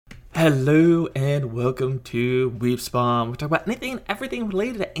Hello and welcome to Weepspawn. We talk about anything and everything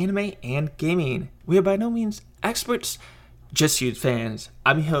related to anime and gaming. We are by no means experts, just huge fans.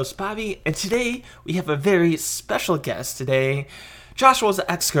 I'm your host Bobby, and today we have a very special guest today, Joshua's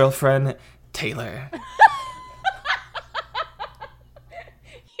ex-girlfriend, Taylor. You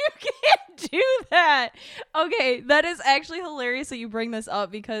can't do that. Okay, that is actually hilarious that you bring this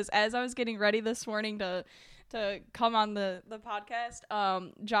up because as I was getting ready this morning to come on the podcast,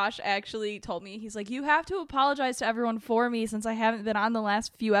 Josh actually told me, he's like, you have to apologize to everyone for me since I haven't been on the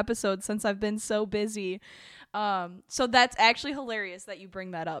last few episodes since I've been so busy. So that's actually hilarious that you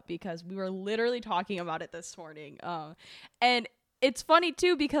bring that up because we were literally talking about it this morning. And it's funny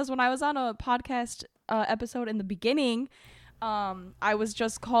too because when I was on a podcast episode in the beginning, I was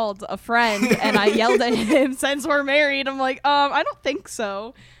just called a friend and I yelled at him since we're married. I'm like, I don't think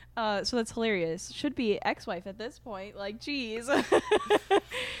so. So that's hilarious. Should be ex-wife at this point. Like, geez.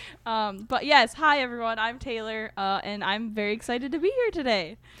 But yes, hi everyone. I'm Taylor, and I'm very excited to be here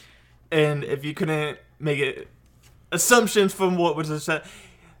today. And if you couldn't make it assumptions from what was said,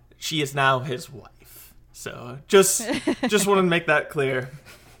 she is now his wife. So just want to make that clear.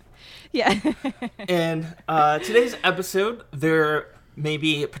 Yeah. And today's episode, there may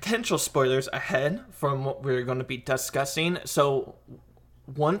be potential spoilers ahead from what we're going to be discussing. So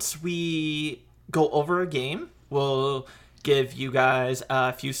once we go over a game, we'll give you guys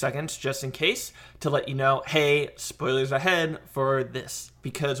a few seconds just in case to let you know, hey, spoilers ahead for this,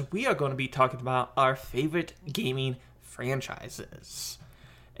 because we are going to be talking about our favorite gaming franchises.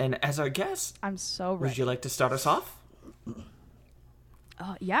 And as our guest, I'm so ready. Would you like to start us off?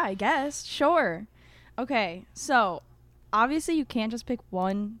 Yeah, I guess. Sure. Okay, so obviously you can't just pick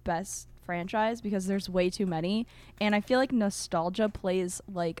one best franchise because there's way too many, and I feel like nostalgia plays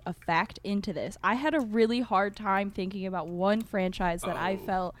like a fact into this. I had a really hard time thinking about one franchise that I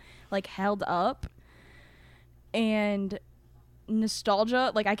felt like held up, and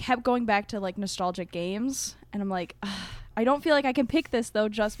nostalgia, like I kept going back to like nostalgic games, and I'm like, I don't feel like I can pick this though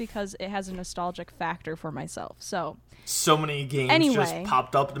just because it has a nostalgic factor for myself. So many games just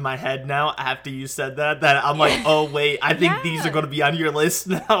popped up in my head now after you said that I'm like, oh wait, I think these are going to be on your list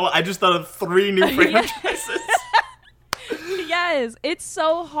now. I just thought of 3 new franchises. Yes, it's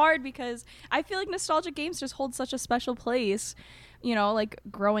so hard because I feel like nostalgic games just hold such a special place. You know, like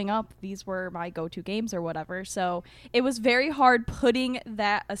growing up, these were my go-to games or whatever. So it was very hard putting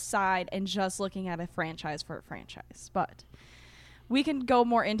that aside and just looking at a franchise for a franchise. But we can go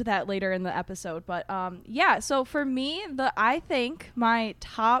more into that later in the episode. But yeah, so for me, I think my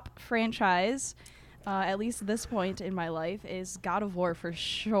top franchise, at least at this point in my life, is God of War for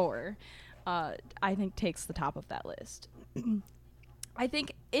sure. I think takes the top of that list. I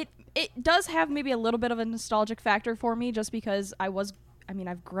think it does have maybe a little bit of a nostalgic factor for me just because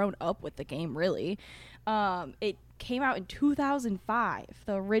I've grown up with the game, really. It came out in 2005,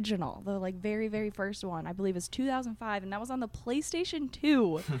 the original, the like very, very first one, I believe is 2005, and that was on the PlayStation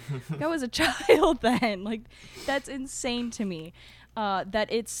 2. I was a child then. Like, that's insane to me. That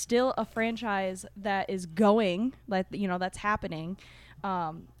it's still a franchise that is going, that's happening.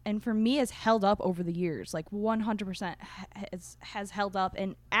 And for me, has held up over the years, like 100% has held up.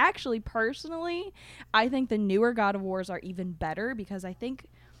 And actually, personally, I think the newer God of Wars are even better because I think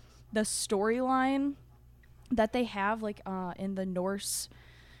the storyline that they have, like in the Norse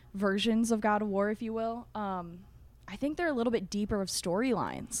versions of God of War, if you will, I think they're a little bit deeper of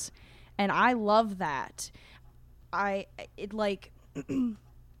storylines, and I love that. I think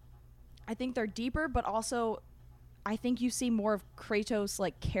they're deeper, but also I think you see more of Kratos'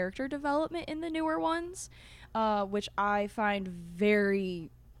 like character development in the newer ones, which I find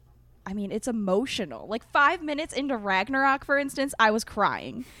it's emotional. Like 5 minutes into Ragnarok, for instance, I was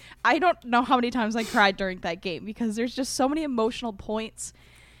crying. I don't know how many times I cried during that game because there's just so many emotional points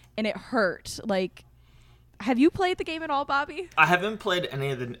and it hurt. Like, have you played the game at all, Bobby? I haven't played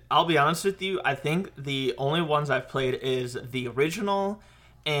any of the... I'll be honest with you, I think the only ones I've played is the original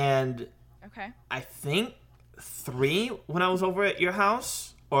and... Okay. I think 3 when I was over at your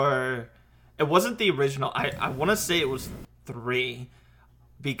house, or it wasn't the original. I want to say it was 3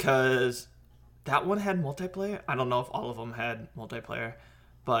 because that one had multiplayer. I don't know if all of them had multiplayer,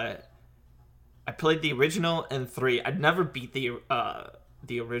 but I played the original and 3. I'd never beat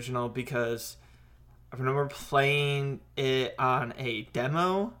the original because I remember playing it on a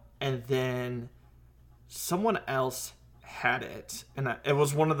demo and then someone else had it, and it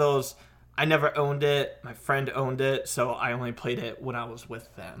was one of those... I never owned it. My friend owned it, so I only played it when I was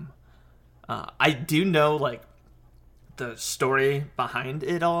with them. I do know, like, the story behind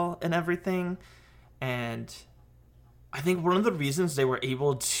it all and everything, and I think one of the reasons they were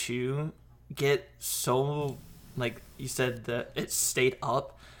able to get so, like you said, that it stayed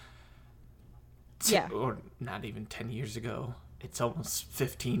up, or not even 10 years ago. It's almost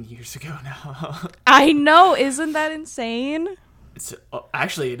 15 years ago now. I know. Isn't that insane? It's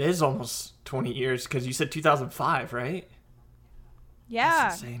actually, it is almost 20 years because you said 2005, right? Yeah.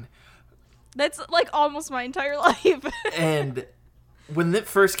 That's insane. That's like almost my entire life. And when it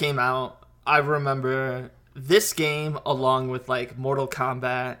first came out, I remember this game, along with like Mortal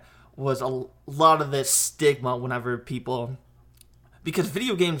Kombat, was a lot of this stigma whenever people, because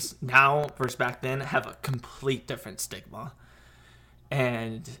video games now versus back then have a complete different stigma.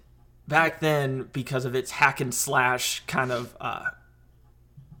 And back then, because of its hack and slash kind of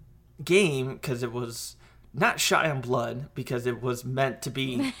game, because it was not shy on blood, because it was meant to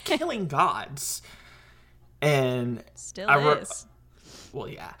be killing gods. And still is. Well,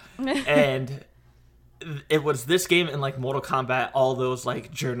 yeah. And it was this game and like Mortal Kombat, all those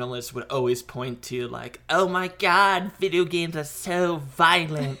like journalists would always point to like, oh my god, video games are so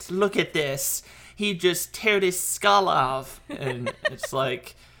violent. Look at this. He just teared his skull off. And it's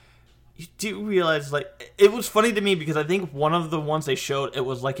like, you do realize, like, it was funny to me because I think one of the ones they showed, it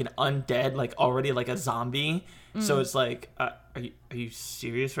was like an undead, like already like a zombie. So it's like, are you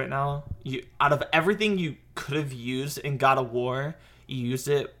serious right now? You, out of everything you could have used in God of War, you used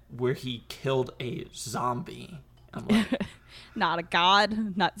it where he killed a zombie. I'm like, not a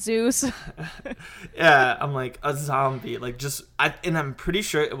god, not Zeus. Yeah, I'm like, a zombie. Like, just, and I'm pretty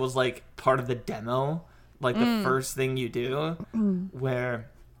sure it was like part of the demo, like the first thing you do, where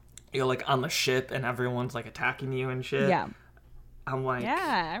you're like on the ship and everyone's like attacking you and shit. Yeah. I'm like,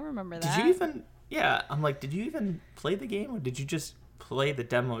 yeah, I remember that. Did you even, I'm like, did you even play the game or did you just play the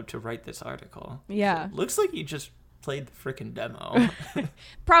demo to write this article? Yeah. So looks like you just played the freaking demo.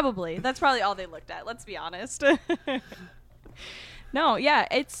 Probably. That's probably all they looked at. Let's be honest. No, yeah,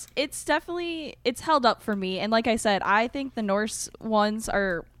 it's definitely, it's held up for me. And like I said, I think the Norse ones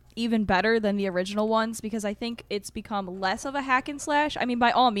are even better than the original ones because I think it's become less of a hack and slash. I mean,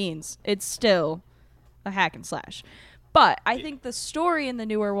 by all means, it's still a hack and slash. But I think the story in the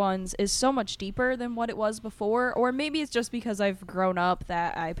newer ones is so much deeper than what it was before. Or maybe it's just because I've grown up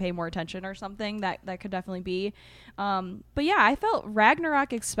that I pay more attention or something. That could definitely be. But yeah, I felt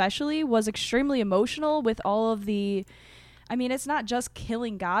Ragnarok especially was extremely emotional with all of the... I mean, it's not just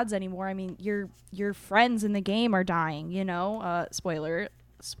killing gods anymore. I mean, your friends in the game are dying, you know? Spoiler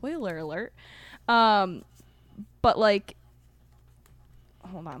alert. But like...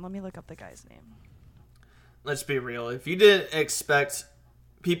 Hold on, let me look up the guy's name. Let's be real. If you didn't expect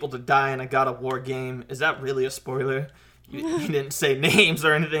people to die in a God of War game, is that really a spoiler? You didn't say names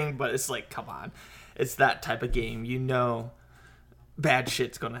or anything, but it's like, come on. It's that type of game. You know bad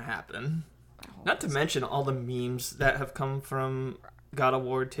shit's going to happen. Not to mention all the memes that have come from God of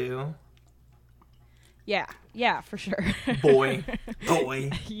War 2. Yeah, for sure. Boy.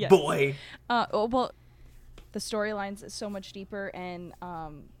 Yes. Boy. Well, the storylines is so much deeper and...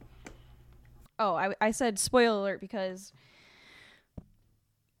 I said spoiler alert because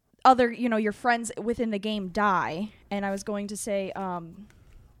other, your friends within the game die. And I was going to say,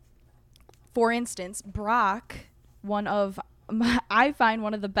 for instance, Brock, I find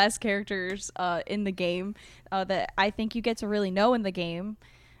one of the best characters in the game that I think you get to really know in the game.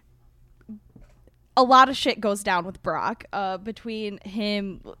 A lot of shit goes down with Brock between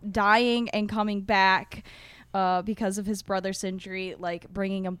him dying and coming back. Because of his brother's injury, like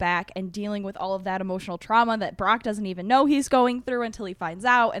bringing him back and dealing with all of that emotional trauma that Brock doesn't even know he's going through until he finds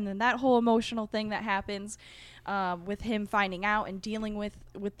out. And then that whole emotional thing that happens with him finding out and dealing with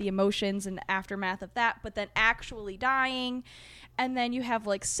the emotions and aftermath of that, but then actually dying. And then you have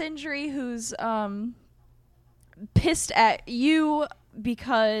like Sindri who's pissed at you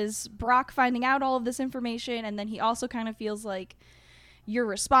because Brock finding out all of this information. And then he also kind of feels like you're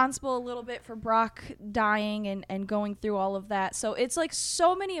responsible a little bit for Brock dying and going through all of that. So it's like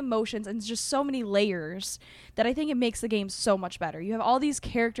so many emotions and just so many layers that I think it makes the game so much better. You have all these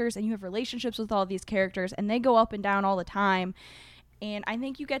characters and you have relationships with all these characters and they go up and down all the time. And I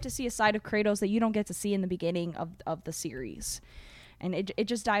think you get to see a side of Kratos that you don't get to see in the beginning of the series. And it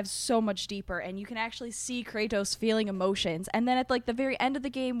just dives so much deeper and you can actually see Kratos feeling emotions. And then at like the very end of the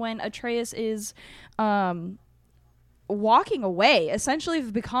game when Atreus is... walking away, essentially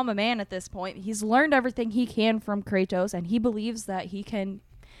have become a man at this point. He's learned everything he can from Kratos and he believes that he can,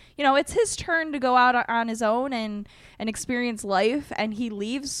 it's his turn to go out on his own and experience life, and he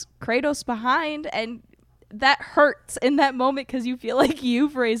leaves Kratos behind, and that hurts in that moment because you feel like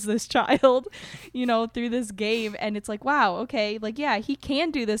you've raised this child, through this game, and it's like, wow, okay, like, yeah, he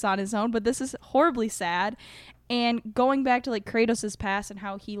can do this on his own, but this is horribly sad. And going back to like Kratos' past and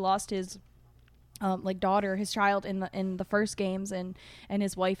how he lost his like daughter, his child in the first games, and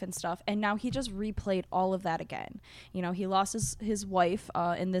his wife and stuff, and now he just replayed all of that again. You know, he lost his wife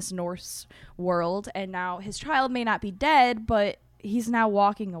in this Norse world, and now his child may not be dead, but he's now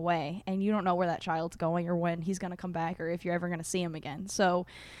walking away, and you don't know where that child's going or when he's going to come back or if you're ever going to see him again. So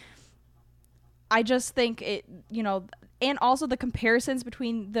I just think it, you know, and also the comparisons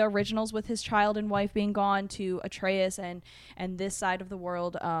between the originals with his child and wife being gone to Atreus and this side of the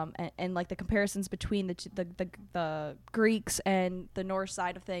world, and like the comparisons between the Greeks and the Norse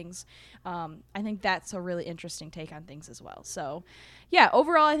side of things, I think that's a really interesting take on things as well. So, yeah,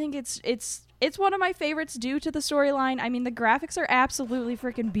 overall, I think it's one of my favorites due to the storyline. I mean, the graphics are absolutely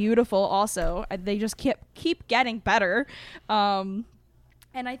freaking beautiful. Also, they just keep getting better.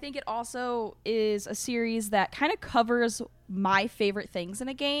 And I think it also is a series that kind of covers my favorite things in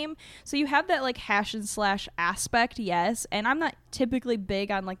a game. So you have that like hash and slash aspect, yes. And I'm not typically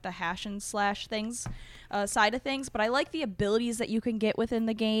big on like the hash and slash things side of things, but I like the abilities that you can get within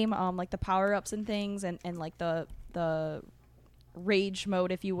the game, like the power-ups and things, and like the rage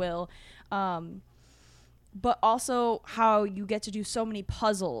mode, if you will. But also how you get to do so many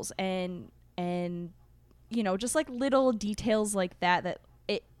puzzles and you know, just like little details like that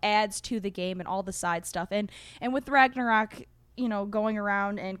it adds to the game and all the side stuff. And with Ragnarok, you know, going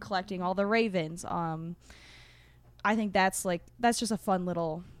around and collecting all the ravens, I think that's just a fun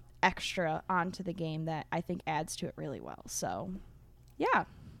little extra onto the game that I think adds to it really well. So, yeah,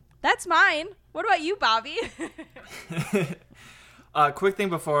 that's mine. What about you, Bobby? Quick thing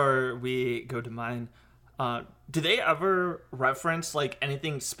before we go to mine. Do they ever reference like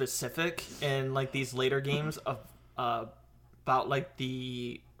anything specific in like these later games of about like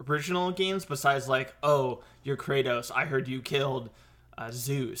the original games besides like, oh, you're Kratos, I heard you killed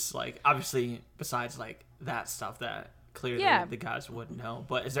Zeus? Like, obviously besides like that stuff that clearly the guys wouldn't know,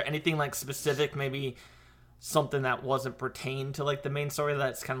 but is there anything like specific, maybe something that wasn't pertained to like the main story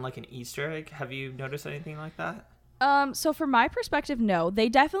that's kind of like an Easter egg? Have you noticed anything like that? So from my perspective, no. They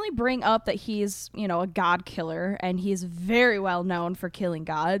definitely bring up that he's, you know, a god killer, and he's very well known for killing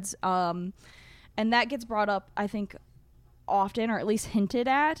gods. And that gets brought up, I think, often, or at least hinted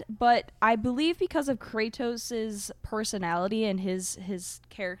at. But I believe because of Kratos's personality and his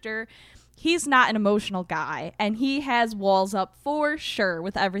character, he's not an emotional guy, and he has walls up for sure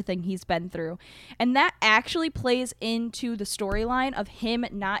with everything he's been through. And that actually plays into the storyline of him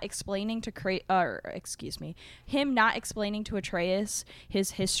not explaining to him not explaining to Atreus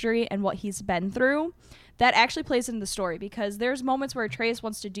his history and what he's been through. That actually plays into the story, because there's moments where Atreus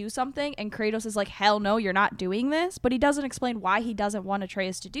wants to do something and Kratos is like, hell no, you're not doing this, but he doesn't explain why he doesn't want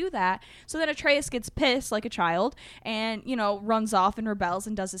Atreus to do that. So then Atreus gets pissed like a child and, you know, runs off and rebels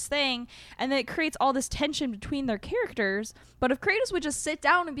and does his thing, and then it creates all this tension between their characters. But if Kratos would just sit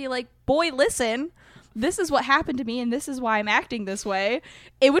down and be like, boy, listen, this is what happened to me and this is why I'm acting this way,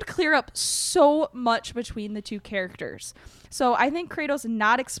 it would clear up so much between the two characters. So I think Kratos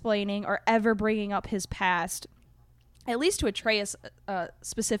not explaining or ever bringing up his past, at least to Atreus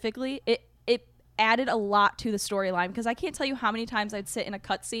specifically, it added a lot to the storyline, because I can't tell you how many times I'd sit in a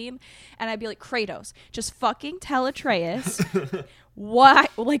cutscene and I'd be like, Kratos, just fucking tell Atreus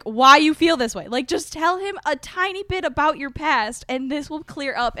why you feel this way. Like, just tell him a tiny bit about your past and this will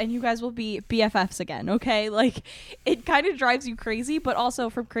clear up and you guys will be BFFs again, okay? Like, it kind of drives you crazy, but also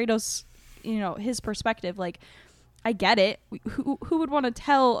from Kratos, you know, his perspective, like, I get it. Who would want to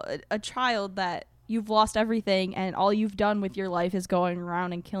tell a child that you've lost everything and all you've done with your life is going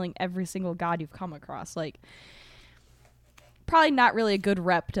around and killing every single god you've come across? Like, probably not really a good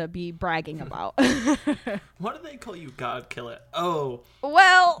rep to be bragging about. What do they call you, god killer? Oh.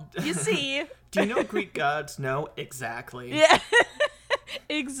 Well, you see. Do you know Greek gods? No, exactly. Yeah.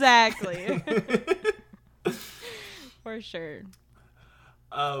 Exactly. For sure.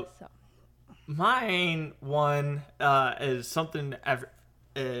 Mine one is something,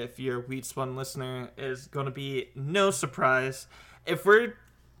 if you're a Wheat Spun listener, is going to be no surprise. If we're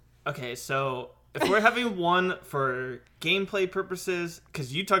having one for gameplay purposes,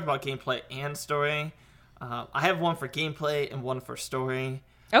 because you talked about gameplay and story, I have one for gameplay and one for story.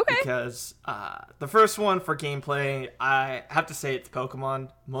 Okay. Because the first one for gameplay, I have to say it's Pokemon,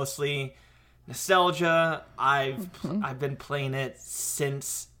 mostly nostalgia. I've been playing it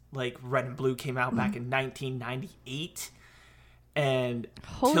since like Red and Blue came out back in 1998, and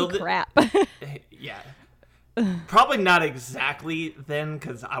holy crap. Yeah, probably not exactly then,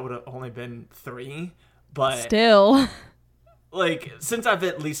 because I would have only been 3, but still, like, since I've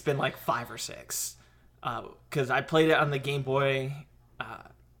at least been like 5 or 6, because I played it on the Game Boy,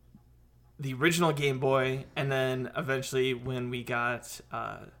 the original Game Boy, and then eventually when we got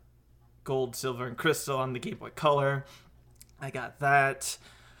Gold, Silver, and Crystal on the Game Boy Color, I got that.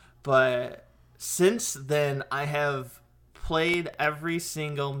 But since then, I have played every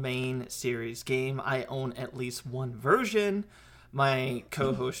single main series game. I own at least one version. My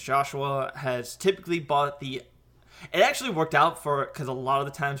co-host Joshua has typically bought the... It actually worked out because a lot of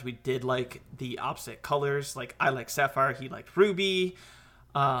the times we did like the opposite colors. Like I like Sapphire, he liked Ruby,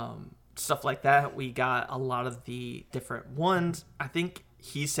 stuff like that. We got a lot of the different ones. I think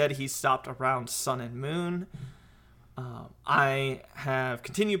he said he stopped around Sun and Moon. I have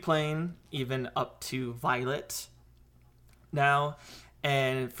continued playing even up to Violet now,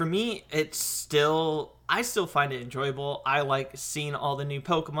 and for me, I still find it enjoyable. I like seeing all the new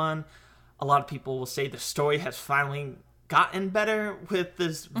Pokemon. A lot of people will say the story has finally gotten better with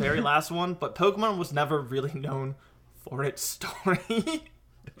this very last one, but Pokemon was never really known for its story.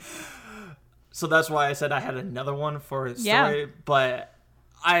 So that's why I said I had another one for its story, but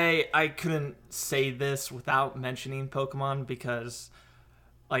I couldn't say this without mentioning Pokemon because,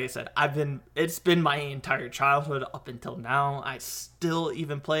 like I said, it's been my entire childhood up until now. I still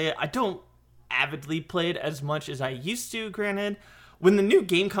even play it. I don't avidly play it as much as I used to, granted. When the new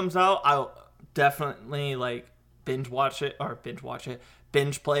game comes out, I'll definitely like binge play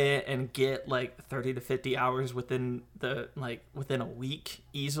it and get like 30 to 50 hours within a week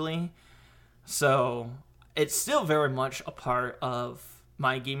easily. So it's still very much a part of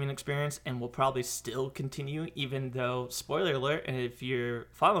my gaming experience and will probably still continue, even though, spoiler alert, and if you're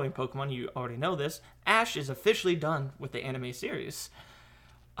following Pokemon, you already know this, Ash is officially done with the anime series.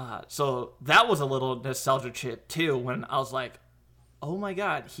 So that was a little nostalgia trip too, when I was like, oh my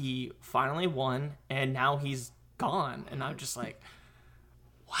god, he finally won, and now he's gone. And I'm just like,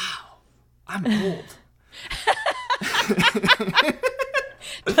 wow, I'm old.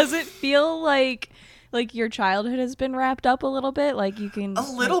 Does it feel like your childhood has been wrapped up a little bit? Like you can...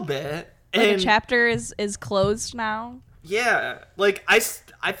 A little bit. Like and a chapter is closed now? Yeah. Like, I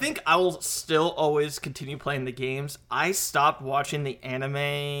think I will still always continue playing the games. I stopped watching the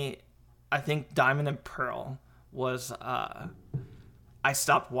anime, I think Diamond and Pearl was... I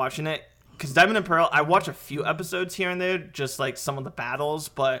stopped watching it because Diamond and Pearl, I watch a few episodes here and there, just like some of the battles,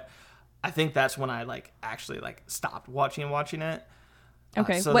 but I think that's when I like actually like stopped watching it.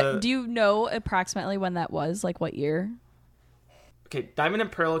 Okay. Do you know approximately when that was? Like what year? Okay, Diamond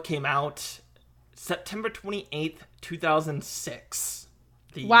and Pearl came out September 28th, 2006.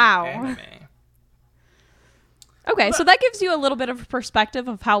 Wow. Anime. Okay, so that gives you a little bit of perspective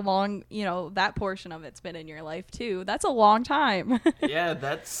of how long, that portion of it's been in your life, too. That's a long time. Yeah,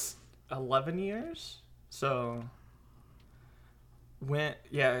 that's 11 years. So,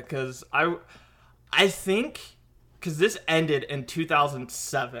 because I think, because this ended in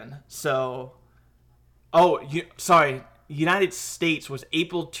 2007. So, United States was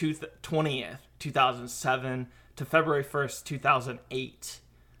April 20th, 2007 to February 1st, 2008.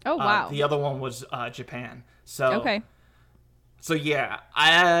 Oh, wow. The other one was Japan. So okay. So yeah,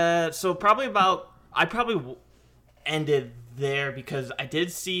 I probably ended there because I did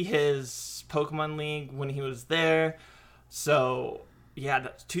see his Pokemon League when he was there. So yeah,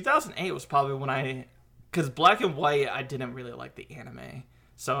 2008 was probably when because Black and White, I didn't really like the anime.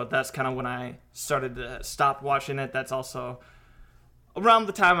 So that's kind of when I started to stop watching it. That's also around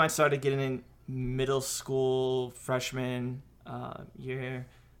the time I started getting in middle school, freshman year,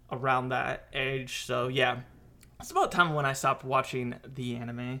 around that age. So yeah. It's about time when I stopped watching the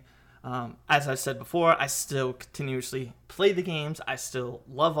anime. As I said before, I still continuously play the games. I still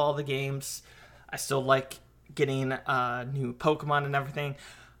love all the games. I still like getting new Pokemon and everything.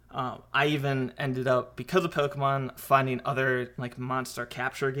 I even ended up, because of Pokemon, finding other like monster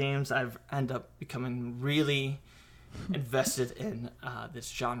capture games. I've ended up becoming really invested in this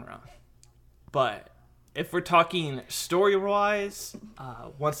genre. But if we're talking story-wise,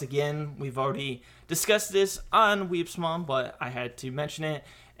 once again, we've already discussed this on Weeps Mom, but I had to mention it,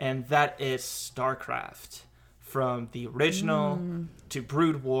 and that is StarCraft. From the original to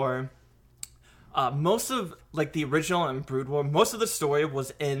Brood War. Most of, like, the original and Brood War, most of the story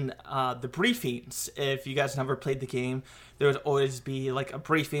was in the briefings. If you guys never played the game, there would always be, like, a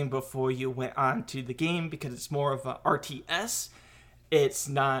briefing before you went on to the game, because it's more of a RTS.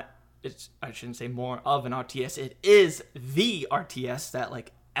 I shouldn't say more of an RTS. It is the RTS that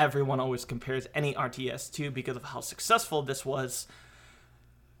like everyone always compares any RTS to because of how successful this was.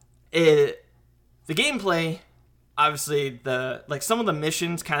 The gameplay, obviously, some of the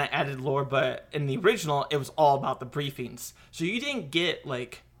missions kind of added lore, but in the original, it was all about the briefings. So you didn't get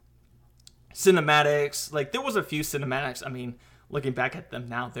like cinematics. Like there was a few cinematics. I mean, looking back at them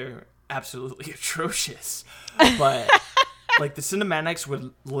now, they're absolutely atrocious. But like the cinematics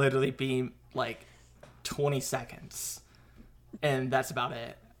would literally be like 20 seconds. And that's about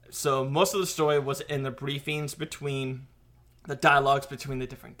it. So most of the story was in the briefings between the dialogues between the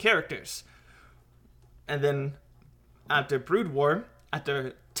different characters. And then after Brood War,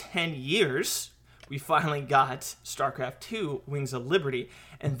 after 10 years, we finally got StarCraft 2 Wings of Liberty.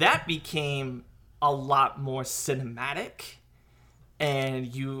 And that became a lot more cinematic. And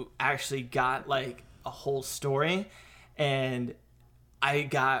you actually got like a whole story. And I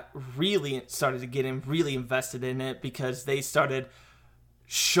started to get really invested in it because they started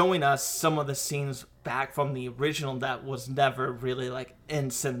showing us some of the scenes back from the original that was never really like in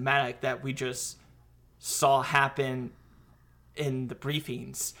cinematic, that we just saw happen in the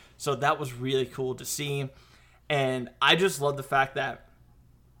briefings. So that was really cool to see. And I just love the fact that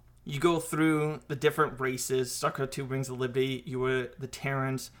you go through the different races. StarCraft 2 Wings of Liberty, you were the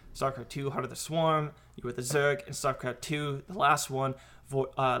Terrans. StarCraft 2 Heart of the Swarm, you were the Zerg. And StarCraft 2, the last one,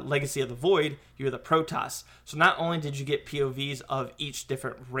 Legacy of the Void, you were the Protoss. So not only did you get POVs of each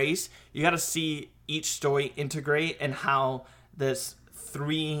different race, you got to see each story integrate and how this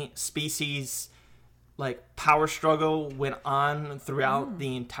 3 species like power struggle went on throughout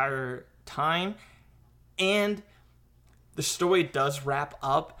the entire time. And the story does wrap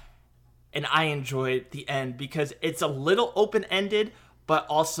up, and I enjoyed the end because it's a little open-ended but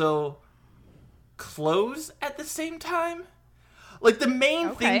also closed at the same time. Like the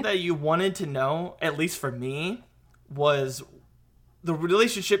main thing that you wanted to know, at least for me, was the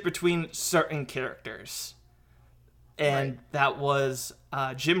relationship between certain characters. And that was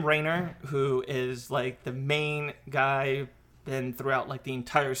Jim Raynor, who is like the main guy been throughout like the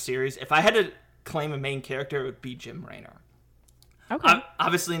entire series. If I had to claim a main character, it would be Jim Raynor. Okay.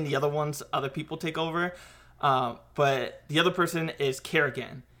 Obviously, in the other ones, other people take over. But the other person is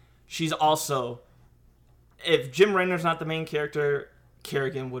Kerrigan. She's also... If Jim Raynor's not the main character,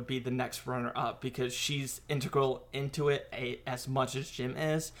 Kerrigan would be the next runner-up because she's integral into it as much as Jim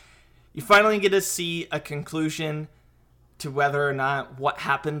is. You finally get to see a conclusion to whether or not what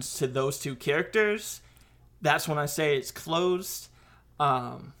happens to those two characters. That's when I say it's closed.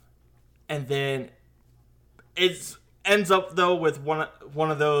 And then it ends up, though, with one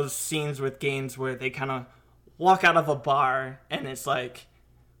of those scenes with games where they kind of walk out of a bar and it's like,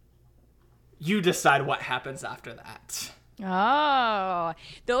 you decide what happens after that. Oh,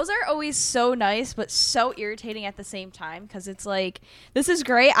 those are always so nice, but so irritating at the same time because it's like, this is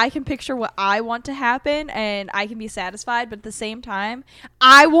great. I can picture what I want to happen and I can be satisfied, but at the same time,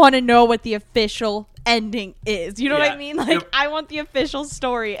 I want to know what the official ending is. You know what I mean? Like, I want the official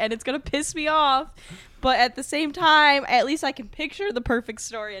story and it's going to piss me off, but at the same time, at least I can picture the perfect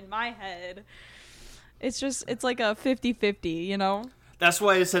story in my head. It's like a 50-50, you know? That's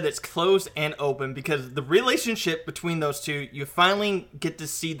why I said it's closed and open, because the relationship between those two, you finally get to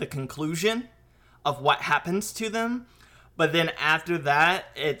see the conclusion of what happens to them. But then after that,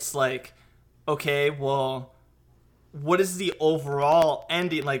 it's like, okay, well, what is the overall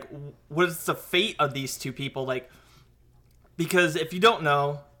ending? Like, what is the fate of these two people? Like, because if you don't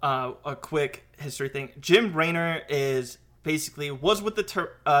know, a quick history thing, Jim Raynor was with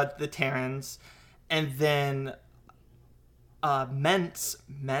the Terrans, and then... Menx,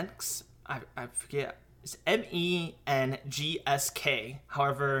 I forget, it's MENGSK,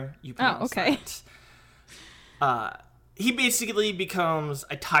 however you pronounce that. He basically becomes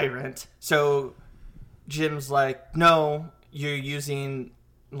a tyrant, so Jim's like, no, you're using,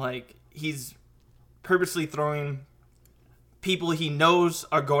 like, he's purposely throwing people he knows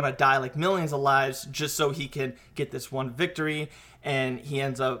are going to die, like millions of lives, just so he can get this one victory, and he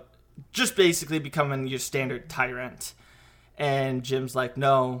ends up just basically becoming your standard tyrant. And Jim's like,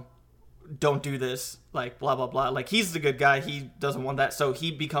 no, don't do this, like, blah, blah, blah. Like, he's the good guy. He doesn't want that. So he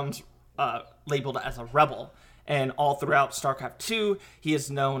becomes labeled as a rebel. And all throughout StarCraft 2, he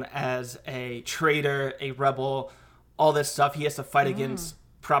is known as a traitor, a rebel, all this stuff. He has to fight against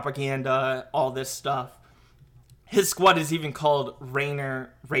propaganda, all this stuff. His squad is even called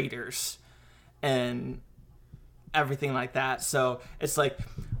Raynor Raiders and everything like that. So it's like...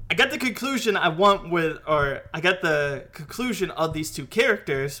 I got the conclusion I got the conclusion of these two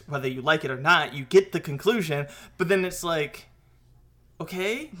characters, whether you like it or not, you get the conclusion, but then it's like,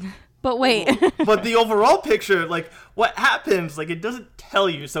 okay. But wait. But the overall picture, like, what happens, like, it doesn't tell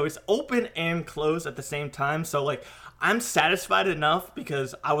you, so it's open and closed at the same time, so, like, I'm satisfied enough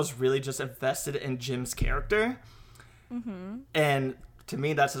because I was really just invested in Jim's character, and... To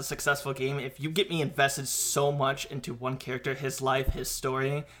me, that's a successful game. If you get me invested so much into one character, his life, his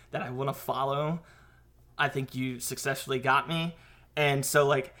story, that I want to follow, I think you successfully got me. And so,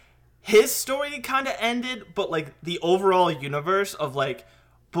 like, his story kind of ended, but like the overall universe of like,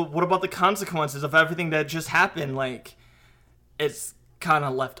 but what about the consequences of everything that just happened? Like, it's kind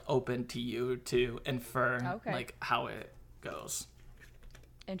of left open to you to infer like how it goes.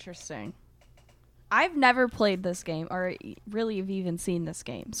 Interesting. I've never played this game or really have even seen this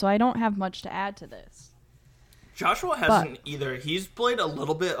game, so I don't have much to add to this. Joshua hasn't either. He's played a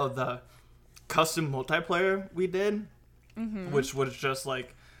little bit of the custom multiplayer we did, which was just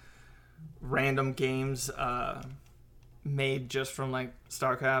like random games made just from like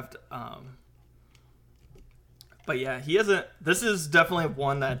StarCraft. But yeah, he hasn't. This is definitely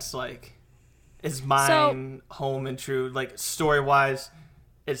one that's like is mine, home and true. Like story wise,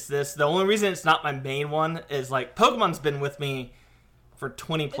 it's this. The only reason it's not my main one is like Pokemon's been with me for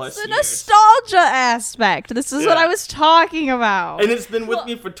 20 plus years. It's the nostalgia aspect. This is what I was talking about. And it's been with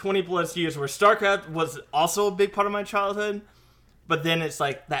me for 20 plus years, where StarCraft was also a big part of my childhood. But then it's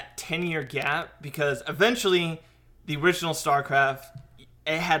like that 10-year gap, because eventually the original StarCraft,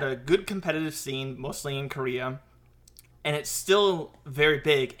 it had a good competitive scene, mostly in Korea. And it's still very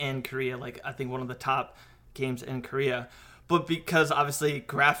big in Korea, like I think one of the top games in Korea. But because obviously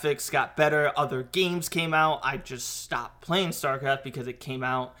graphics got better, other games came out, I just stopped playing StarCraft because it came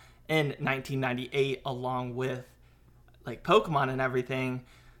out in 1998 along with like Pokemon and everything.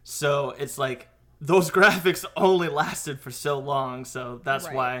 So it's like those graphics only lasted for so long. So that's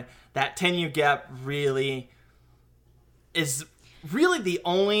why that 10-year gap really is really the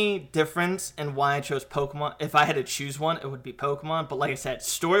only difference in why I chose Pokemon. If I had to choose one, it would be Pokemon. But like I said,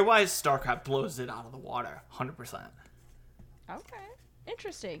 story-wise, StarCraft blows it out of the water, 100%. Okay.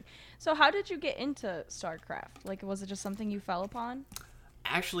 Interesting. So how did you get into StarCraft? Like, was it just something you fell upon?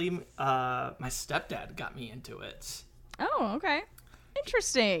 Actually, my stepdad got me into it. Oh, okay.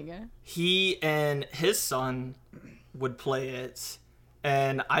 Interesting. He and his son would play it,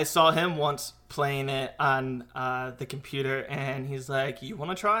 and I saw him once playing it on the computer, and he's like, "You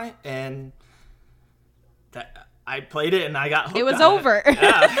want to try?" And that I played it, and I got hooked. It was on over. It.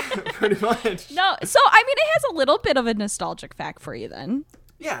 Yeah, pretty much. No, so I mean, it has a little bit of a nostalgic fact for you then.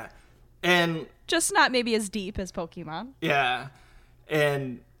 Yeah, and just not maybe as deep as Pokemon. Yeah,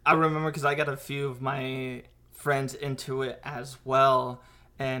 and I remember because I got a few of my friends into it as well,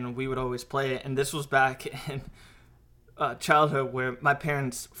 and we would always play it. And this was back in childhood, where my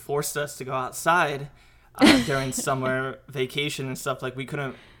parents forced us to go outside during summer vacation and stuff. Like, we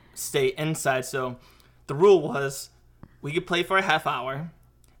couldn't stay inside, so the rule was we could play for a half hour,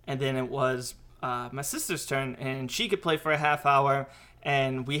 and then it was my sister's turn, and she could play for a half hour,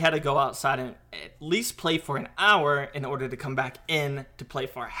 and we had to go outside and at least play for an hour in order to come back in to play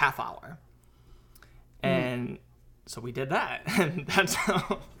for a half hour. And so we did that, and that's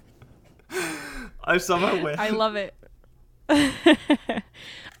how I saw my way. I love it.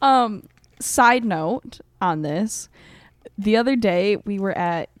 Side note on this, the other day we were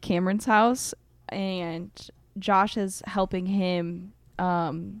at Cameron's house, and Josh is helping him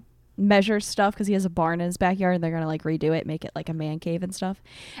measure stuff because he has a barn in his backyard, and they're gonna like redo it, make it like a man cave and stuff.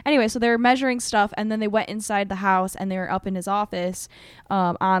 Anyway, so they were measuring stuff, and then they went inside the house, and they were up in his office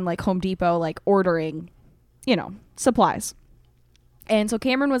on like Home Depot, like ordering, you know, supplies. And so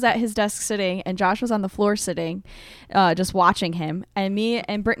Cameron was at his desk sitting, and Josh was on the floor sitting, just watching him. And me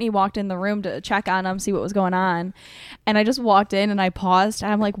and Brittany walked in the room to check on him, see what was going on. And I just walked in, and I paused,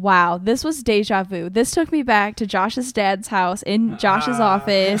 and I'm like, wow, this was deja vu. This took me back to Josh's dad's house in Josh's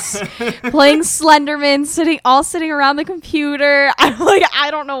office, playing Slenderman, sitting around the computer. I'm like,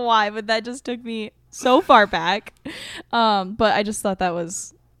 I don't know why, but that just took me so far back. But I just thought that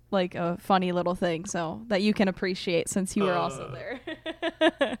was like a funny little thing, so that you can appreciate since you were also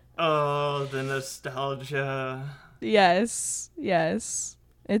there. Oh, the nostalgia. Yes.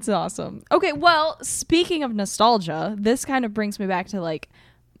 It's awesome. Okay, well, speaking of nostalgia, this kind of brings me back to like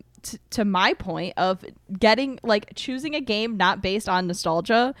to my point of getting like choosing a game not based on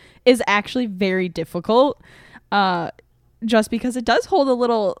nostalgia is actually very difficult. Just because it does hold a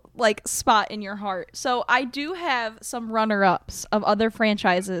little like spot in your heart. So I do have some runner-ups of other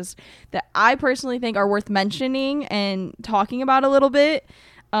franchises that I personally think are worth mentioning and talking about a little bit.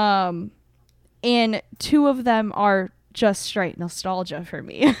 And two of them are just straight nostalgia for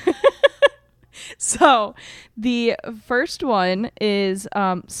me. So the first one is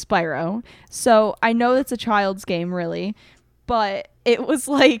Spyro. So I know it's a child's game, really, but it was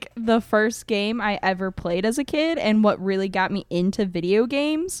like the first game I ever played as a kid and what really got me into video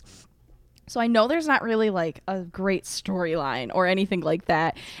games. So I know there's not really like a great storyline or anything like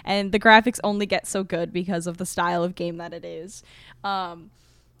that. And the graphics only get so good because of the style of game that it is.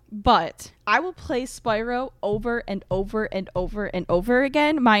 But I will play Spyro over and over and over and over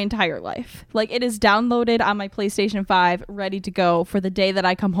again my entire life. Like, it is downloaded on my PlayStation 5, ready to go for the day that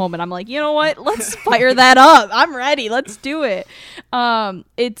I come home and I'm like, you know what? Let's fire that up. I'm ready. Let's do it.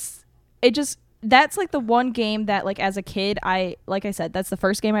 That's like the one game that, like, as a kid, like I said, that's the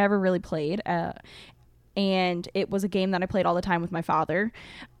first game I ever really played. And it was a game that I played all the time with my father.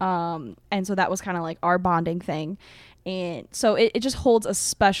 And so that was kind of like our bonding thing. And so it just holds a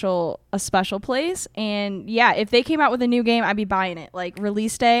special place. And yeah, if they came out with a new game, I'd be buying it. Like,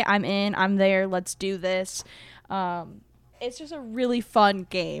 release day, I'm in, I'm there, let's do this. It's just a really fun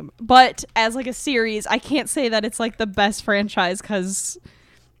game. But as like a series, I can't say that it's like the best franchise because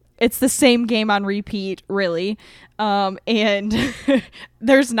it's the same game on repeat, really. And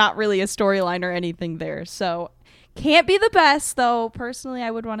there's not really a storyline or anything there. So can't be the best, though. Personally,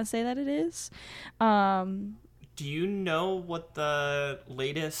 I would want to say that it is. Do you know what the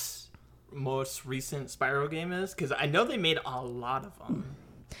latest, most recent Spyro game is? Because I know they made a lot of them.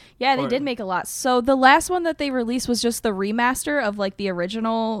 Yeah, they did make a lot. So the last one that they released was just the remaster of like the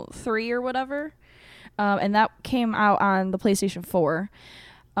original 3 or whatever. And that came out on the PlayStation 4.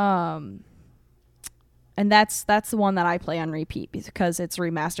 And that's the one that I play on repeat because it's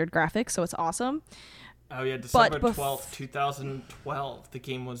remastered graphics, so it's awesome. Oh yeah, December 12th, 2012. The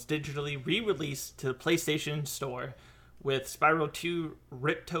game was digitally re-released to the PlayStation Store with Spyro 2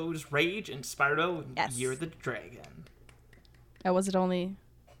 Ripto's Rage and Spyro Year of the Dragon. Oh, was it only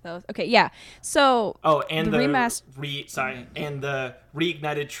those? Okay, yeah. So and the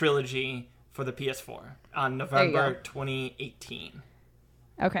Reignited Trilogy for the PS4 on November 2018.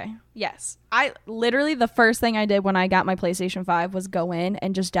 Okay. Yes. The first thing I did when I got my PlayStation 5 was go in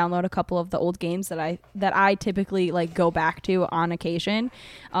and just download a couple of the old games that I typically like go back to on occasion.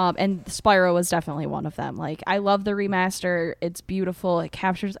 And Spyro was definitely one of them. Like, I love the remaster. It's beautiful. It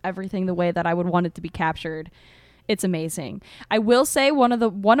captures everything the way that I would want it to be captured. It's amazing. I will say one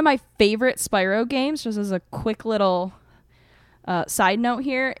of my favorite Spyro games, just as a quick little side note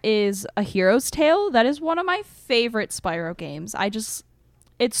here, is A Hero's Tale. That is one of my favorite Spyro games.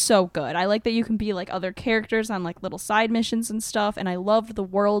 It's so good. I like that you can be like other characters on like little side missions and stuff. And I loved the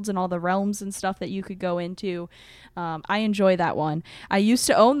worlds and all the realms and stuff that you could go into. I enjoy that one. I used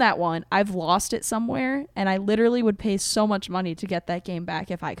to own that one. I've lost it somewhere. And I literally would pay so much money to get that game back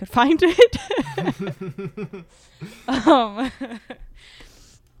if I could find it.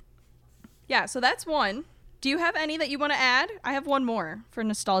 Yeah, so that's one. Do you have any that you want to add? I have one more for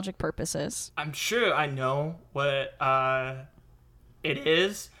nostalgic purposes. I'm sure I know what it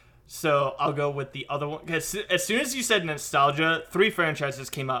is, so I'll go with the other one. As soon as you said nostalgia, 3 franchises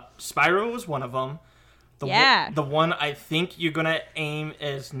came up. Spyro was one of them. The one I think you're going to aim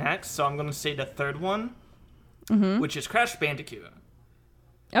is next, so I'm going to say the third one, which is Crash Bandicoot.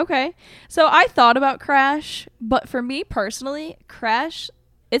 Okay. So I thought about Crash, but for me personally, Crash,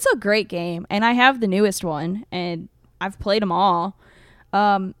 it's a great game, and I have the newest one, and I've played them all.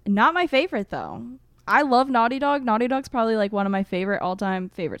 Not my favorite, though. I love Naughty Dog. Naughty Dog's probably like one of my all-time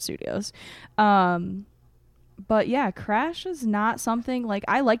favorite studios. But yeah, Crash is not something like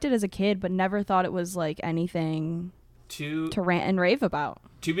I liked it as a kid, but never thought it was like anything to rant and rave about.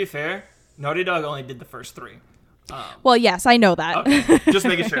 To be fair, Naughty Dog only did the first 3. Well, yes, I know that. Okay, just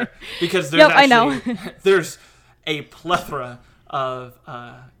making sure because there's I know. There's a plethora of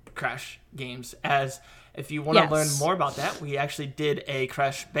Crash games. If you want to learn more about that, we actually did a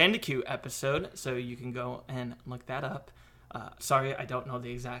Crash Bandicoot episode, so you can go and look that up. Sorry, I don't know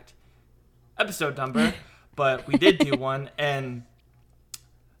the exact episode number, but we did do one, and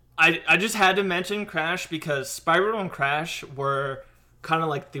I just had to mention Crash because Spyro and Crash were kind of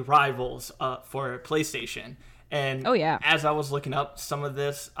like the rivals for PlayStation. And as I was looking up some of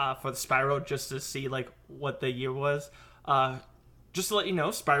this for the Spyro just to see like what the year was, just to let you know,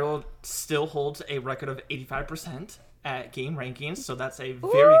 Spyro still holds a record of 85% at game rankings, so that's a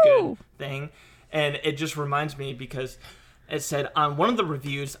very good thing. And it just reminds me because it said on one of the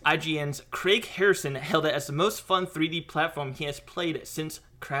reviews, IGN's Craig Harrison hailed it as the most fun 3D platform he has played since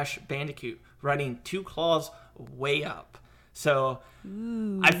Crash Bandicoot, writing 2 claws way up. So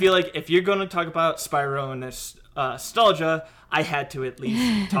I feel like if you're going to talk about Spyro and nostalgia, I had to at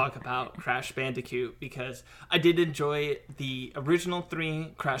least talk about Crash Bandicoot because I did enjoy the original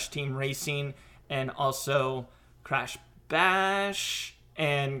 3, Crash Team Racing, and also Crash Bash,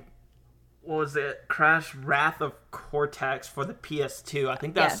 and what was it? Crash Wrath of Cortex for the PS2. I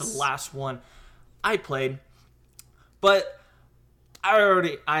think that's the last one I played. But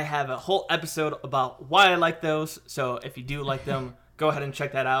I have a whole episode about why I like those, so if you do like them, go ahead and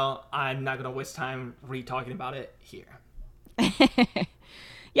check that out. I'm not going to waste time re-talking about it here.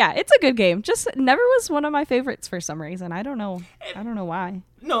 Yeah, it's a good game. Just never was one of my favorites for some reason. I don't know. I don't know why.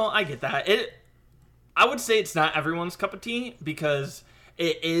 No, I get that. I would say it's not everyone's cup of tea because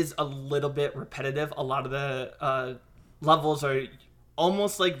it is a little bit repetitive. A lot of the levels are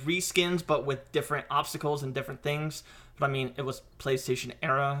almost like reskins, but with different obstacles and different things. But I mean, it was PlayStation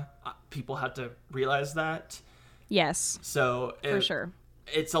era. People had to realize that. Yes. So for sure.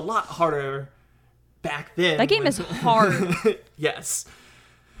 It's a lot harder back then. That game is hard. Yes.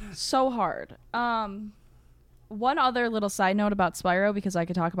 So hard. One other little side note about Spyro, because I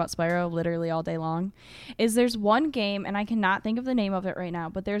could talk about Spyro literally all day long, is there's one game, and I cannot think of the name of it right now,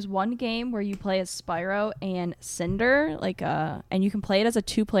 but there's one game where you play as Spyro and Cinder, and you can play it as a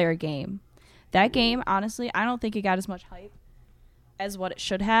 2-player game. That game, honestly, I don't think it got as much hype as what it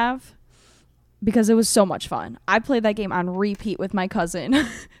should have, because it was so much fun. I played that game on repeat with my cousin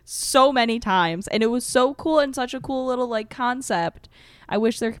so many times, and it was so cool and such a cool little concept. I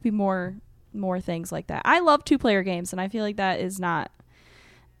wish there could be more things like that. I love 2-player games, and I feel like that is not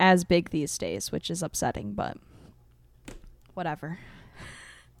as big these days, which is upsetting, but whatever.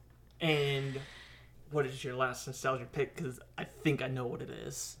 And what is your last nostalgia pick? Because I think I know what it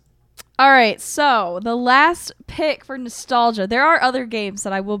is. All right, so the last pick for nostalgia. There are other games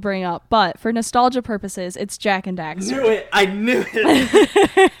that I will bring up, but for nostalgia purposes, it's Jak and Daxter. I knew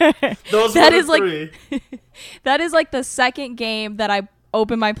it. Those that were the three. That is the second game that I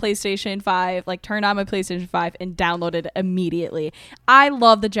opened my PlayStation 5, turned on my PlayStation 5 and downloaded immediately. I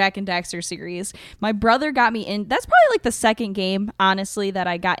love the Jak and Daxter series. My brother got me in. That's probably the second game, honestly, that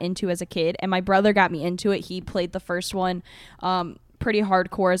I got into as a kid, and my brother got me into it. He played the first one pretty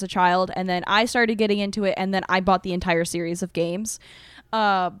hardcore as a child, and then I started getting into it, and then I bought the entire series of games.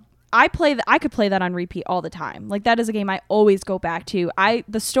 I could play that on repeat all the time. That is a game I always go back to.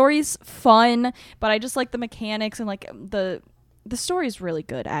 The story's fun, but I just like the mechanics, and the story's really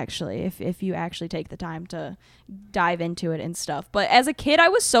good, actually, if you actually take the time to dive into it and stuff. But as a kid, I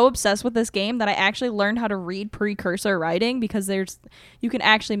was so obsessed with this game that I actually learned how to read precursor writing, because you can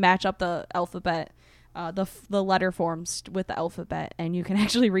actually match up the alphabet, the letter forms with the alphabet, and you can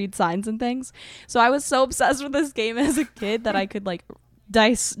actually read signs and things. So I was so obsessed with this game as a kid that I could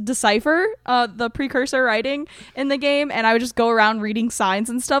decipher the precursor writing in the game, and I would just go around reading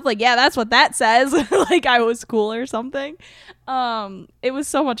signs and stuff yeah, that's what that says. I was cool or something. It was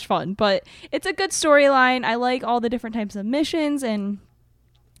so much fun, but it's a good storyline. I like all the different types of missions, and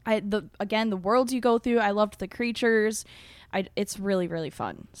the worlds you go through. I loved the creatures. It's really, really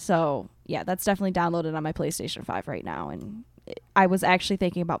fun. So yeah, that's definitely downloaded on my PlayStation 5 right now, and I was actually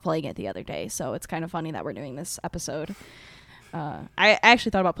thinking about playing it the other day, so it's kind of funny that we're doing this episode. I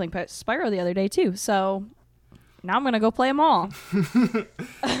actually thought about playing Spyro the other day too, so now I'm gonna go play them all.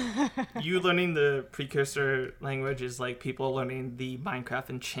 You learning the precursor language is like people learning the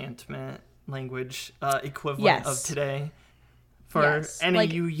Minecraft enchantment language equivalent of today. For any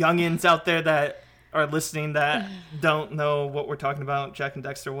you youngins out there that are listening that don't know what we're talking about, Jak and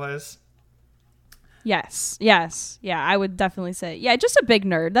Daxter was. Yes. Yeah, I would definitely say. Yeah, just a big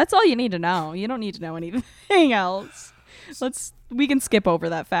nerd. That's all you need to know. You don't need to know anything else. We can skip over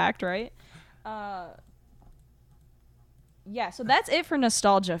that fact, right? Yeah, so that's it for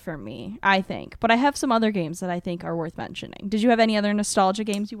nostalgia for me, I think. But I have some other games that I think are worth mentioning. Did you have any other nostalgia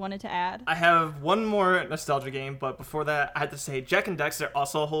games you wanted to add? I have one more nostalgia game, but before that, I had to say Jak and Daxter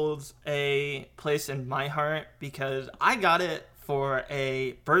also holds a place in my heart because I got it for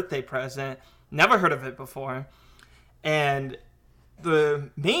a birthday present. Never heard of it before. And the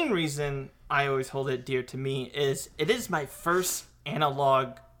main reason I always hold it dear to me is it is my first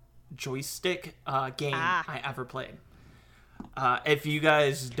analog joystick game I ever played. If you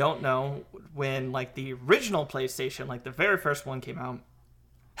guys don't know, when the original PlayStation, the very first one came out,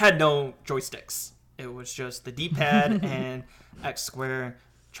 had no joysticks. It was just the D-pad and X square,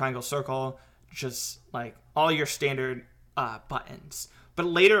 triangle, circle, just all your standard buttons. But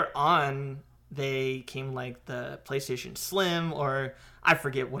later on, they came the PlayStation Slim, or I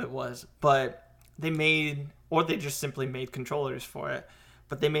forget what it was, but they just simply made controllers for it.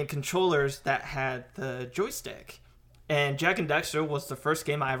 But they made controllers that had the joystick. And Jak and Daxter was the first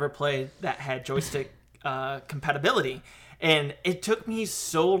game I ever played that had joystick compatibility. And it took me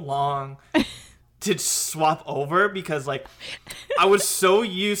so long to swap over because, I was so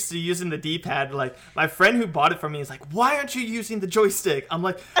used to using the D-pad. My friend who bought it for me is like, why aren't you using the joystick? I'm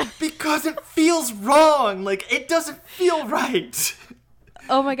like, because it feels wrong. It doesn't feel right.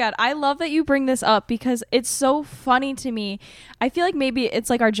 Oh my God. I love that you bring this up because it's so funny to me. I feel like maybe it's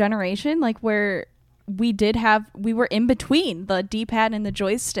our generation, where we were in between the D-pad and the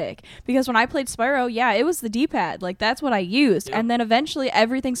joystick, because when I played Spyro, yeah, it was the D-pad, like that's what I used. Yep. And then eventually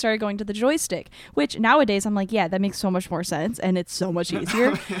everything started going to the joystick, which nowadays I'm like, yeah, that makes so much more sense and it's so much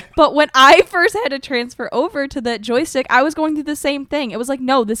easier. But when I first had to transfer over to the joystick, I was going through the same thing. It was like,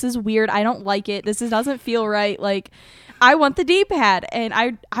 no, this is weird, I don't like it, doesn't feel right, like I want the D-pad. And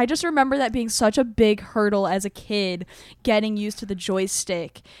I just remember that being such a big hurdle as a kid, getting used to the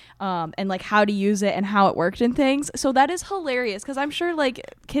joystick, and like how to use it and how it worked and things. So that is hilarious, because I'm sure like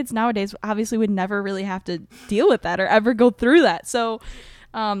kids nowadays obviously would never really have to deal with that or ever go through that. So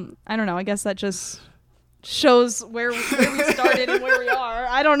I don't know. I guess that just shows where we started and where we are.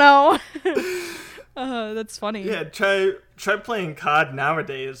 I don't know. That's funny. Yeah, try playing COD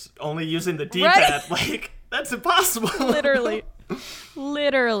nowadays only using the D-pad. Right? Like, that's impossible.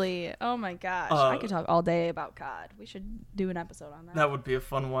 Literally. Oh my gosh. I could talk all day about COD. We should do an episode on that. That would be a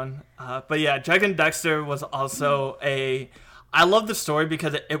fun one. But yeah, Jak and Daxter was also I love the story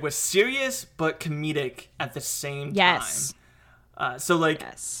because it was serious but comedic at the same time. So like,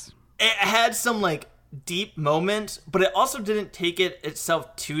 it had some like deep moments, but it also didn't take it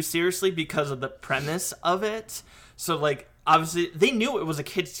itself too seriously because of the premise of it. So like, obviously they knew it was a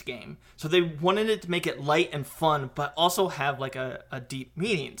kids game, so they wanted it to make it light and fun but also have like a deep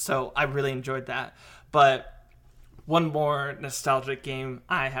meaning. So I really enjoyed that. But one more nostalgic game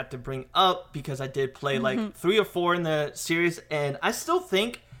I had to bring up, because I did play like 3 or 4 in the series, and I still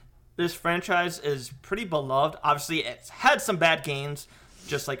think this franchise is pretty beloved. Obviously it's had some bad games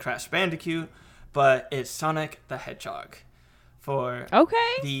just like Crash Bandicoot, but it's Sonic the Hedgehog. For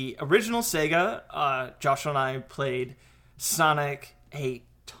the original Sega, Joshua and I played Sonic a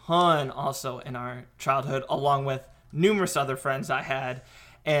ton also in our childhood, along with numerous other friends I had,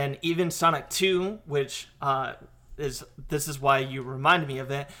 and even Sonic 2, which this is why you reminded me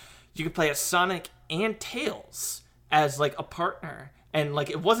of it. You could play as Sonic and Tails as like a partner, and like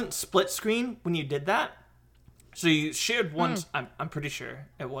it wasn't split screen when you did that. So you shared one. I'm pretty sure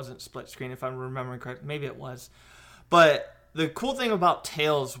it wasn't split screen if I'm remembering correctly. Maybe it was, but the cool thing about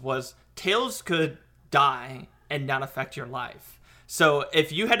Tails was Tails could die and not affect your life. So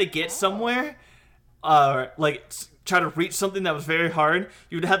if you had to get somewhere, like try to reach something that was very hard,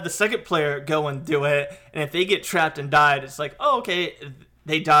 you would have the second player go and do it. And if they get trapped and died, it's like, oh, okay,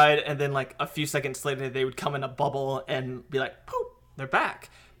 they died. And then like a few seconds later, they would come in a bubble and be like, poop, they're back.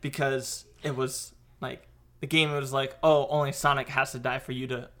 Because it was like, the game was like, oh, only Sonic has to die for you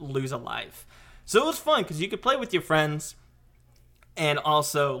to lose a life. So it was fun because you could play with your friends and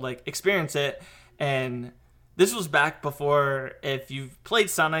also like experience it. And this was back before, if you've played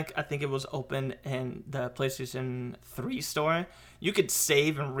Sonic, I think it was open in the PlayStation 3 store. You could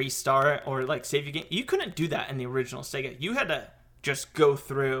save and restart or like save your game. You couldn't do that in the original Sega. You had to just go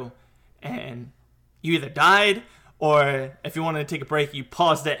through and you either died, or if you wanted to take a break, you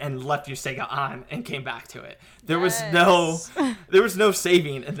paused it and left your Sega on and came back to it. There was no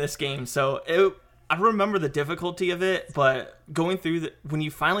saving in this game. So I remember the difficulty of it, but going through when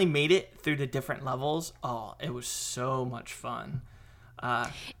you finally made it through the different levels, oh, it was so much fun.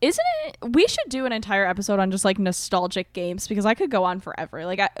 Isn't it? We should do an entire episode on just like nostalgic games, because I could go on forever.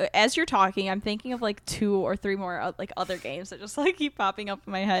 Like as you're talking, I'm thinking of like 2 or 3 more like other games that just like keep popping up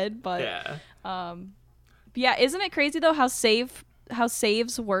in my head. But yeah, isn't it crazy though how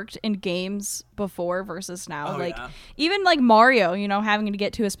saves worked in games before versus now? Even like Mario, you know, having to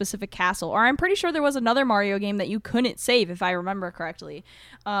get to a specific castle, or I'm pretty sure there was another Mario game that you couldn't save if I remember correctly,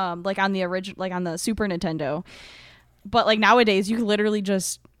 like on the original, like on the Super Nintendo. But like nowadays you can literally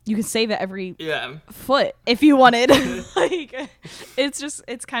you can save it every foot if you wanted. Like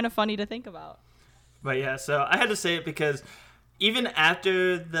it's kind of funny to think about. But yeah, so I had to say it because even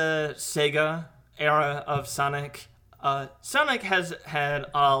after the Sega era of Sonic, Sonic has had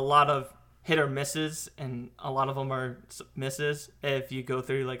a lot of hit or misses, and a lot of them are misses if you go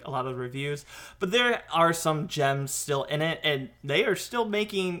through like a lot of reviews. But there are some gems still in it, and they are still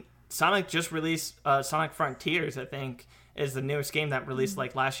making. Sonic just released Sonic Frontiers, I think, is the newest game that released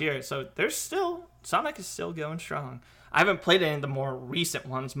like last year. So Sonic is still going strong. I haven't played any of the more recent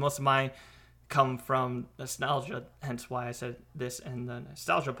ones. Most of mine come from nostalgia, hence why I said this in the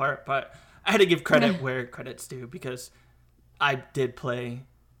nostalgia part. But I had to give credit where credit's due, because I did play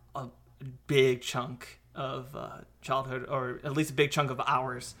a big chunk of childhood, or at least a big chunk of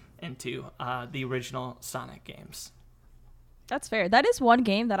hours into the original Sonic games. That's fair. That is one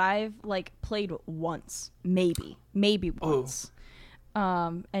game that I've like played once, maybe once,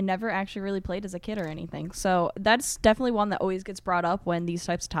 and never actually really played as a kid or anything. So that's definitely one that always gets brought up when these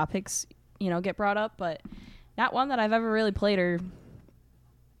types of topics, you know, get brought up, but not one that I've ever really played or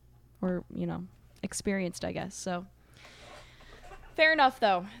you know, experienced, I guess. So fair enough,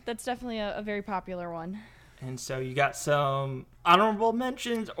 though. That's definitely a very popular one. And so you got some honorable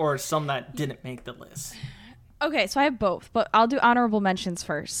mentions or some that didn't make the list? Okay, so I have both, but I'll do honorable mentions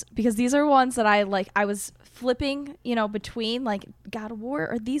first because these are ones that I was flipping, between like God of War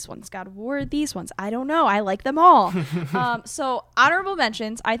or these ones, God of War or these ones. I don't know. I like them all. So honorable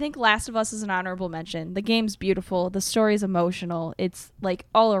mentions. I think Last of Us is an honorable mention. The game's beautiful. The story's emotional. It's like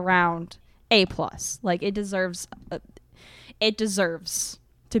all around A+. Like it deserves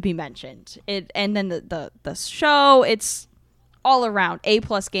to be mentioned. And then the show, it's all around A+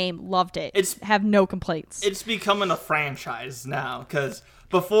 game. Loved it. Have no complaints. It's becoming a franchise now because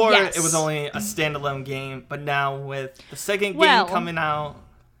before it was only a standalone game, but now with the second game coming out.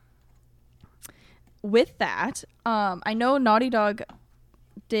 With that, I know Naughty Dog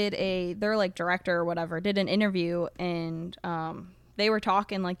their like director or whatever did an interview, and they were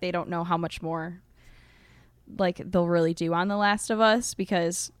talking like they don't know how much more like they'll really do on The Last of Us,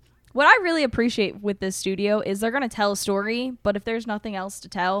 because what I really appreciate with this studio is they're going to tell a story, but if there's nothing else to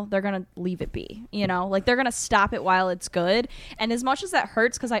tell, they're going to leave it be, like they're going to stop it while it's good. And as much as that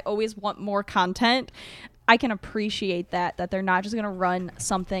hurts, because I always want more content, I can appreciate that they're not just going to run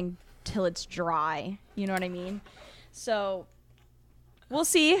something till it's dry. You know what I mean? So we'll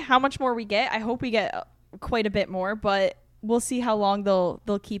see how much more we get. I hope we get quite a bit more, but we'll see how long they'll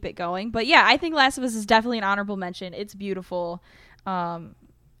keep it going. But yeah, I think Last of Us is definitely an honorable mention. It's beautiful.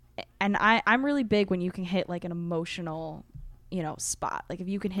 And I'm really big when you can hit like an emotional, spot. Like if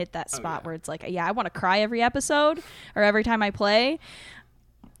you can hit that spot where it's like, I want to cry every episode or every time I play,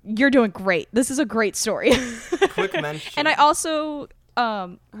 you're doing great. This is a great story. Quick mention. And I also,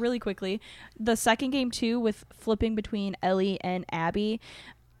 really quickly, the second game too, with flipping between Ellie and Abby,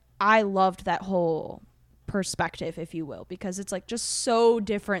 I loved that whole perspective, if you will, because it's like just so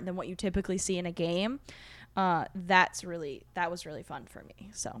different than what you typically see in a game. That was really fun for me.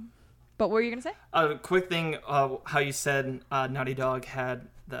 So, but what were you gonna say? A quick thing, how you said Naughty Dog had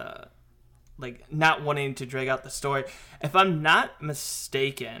the not wanting to drag out the story. If I'm not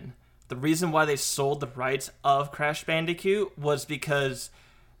mistaken, the reason why they sold the rights of Crash Bandicoot was because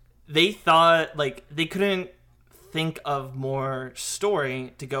they thought they couldn't think of more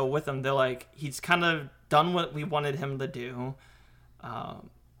story to go with him. They're like, he's kind of done what we wanted him to do.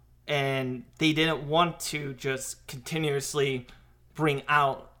 And they didn't want to just continuously bring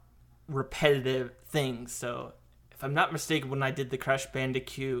out repetitive things. So, if I'm not mistaken, when I did the Crash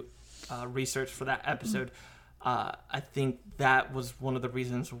Bandicoot research for that episode, I think that was one of the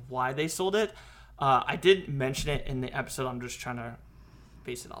reasons why they sold it. I did mention it in the episode. I'm just trying to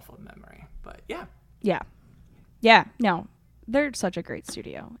base it off of memory. But yeah. Yeah. No. They're such a great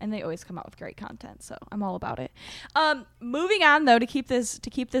studio, and they always come out with great content, so I'm all about it. Moving on, though, to keep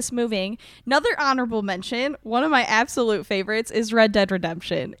this moving, another honorable mention, one of my absolute favorites is Red Dead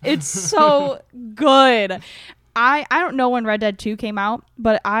Redemption. It's so good. I don't know when Red Dead 2 came out,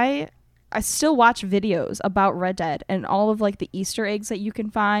 but I still watch videos about Red Dead and all of the Easter eggs that you can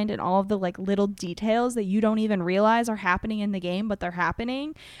find and all of the little details that you don't even realize are happening in the game, but they're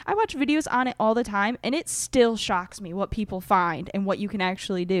happening. I watch videos on it all the time, and it still shocks me what people find and what you can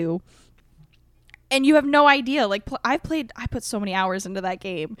actually do. And you have no idea. I put so many hours into that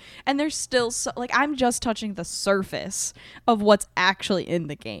game, and there's still I'm just touching the surface of what's actually in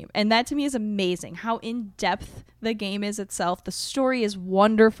the game. And that to me is amazing, how in-depth the game is itself. The story is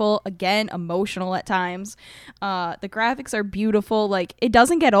wonderful, again, emotional at times. The graphics are beautiful. It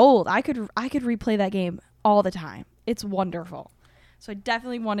doesn't get old. I could replay that game all the time. It's wonderful. So I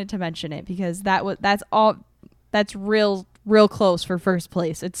definitely wanted to mention it because that's real close for first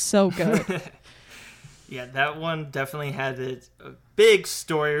place. It's so good. Yeah, that one definitely had a big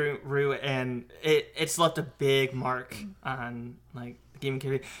story route, and it's left a big mark on the gaming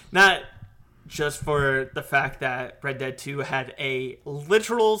community. Not just for the fact that Red Dead 2 had a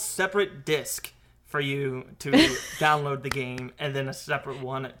literal separate disc for you to download the game, and then a separate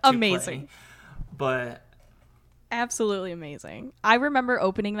one to amazing play. But absolutely amazing. I remember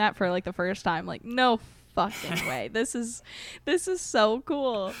opening that for the first time. No fucking way. This is so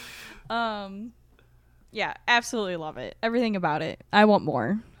cool. Yeah, absolutely love it. Everything about it. I want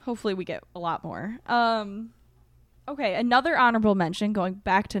more. Hopefully we get a lot more. Okay, another honorable mention, going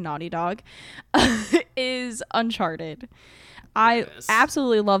back to Naughty Dog, is Uncharted. I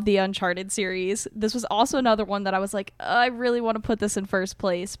absolutely love the Uncharted series. This was also another one that I was I really want to put this in first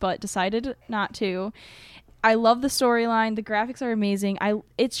place, but decided not to. I love the storyline. The graphics are amazing.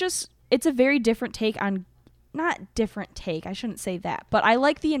 It's a very different take on... Not different take, I shouldn't say that, but I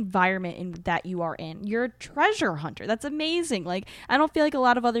like the environment that you are in. You're a treasure hunter. That's amazing. I don't feel like a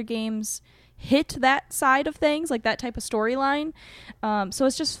lot of other games hit that side of things, like that type of storyline. So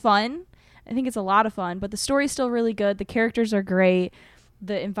it's just fun. I think it's a lot of fun, but the story's still really good. The characters are great.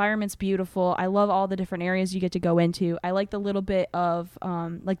 The environment's beautiful. I love all the different areas you get to go into. I like the little bit of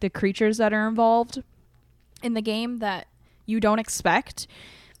like the creatures that are involved in the game that you don't expect,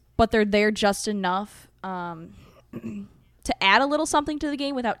 but they're there just enough to add a little something to the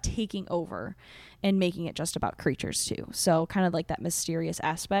game without taking over and making it just about creatures too. So kind of like that mysterious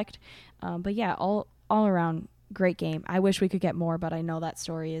aspect. But yeah, all around great game. I wish we could get more, but I know that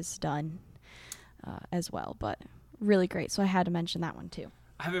story is done as well. But really great. So I had to mention that one too.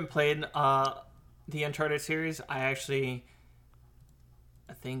 I haven't played the Uncharted series. I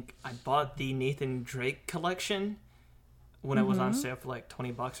think I bought the Nathan Drake collection when it was on sale for like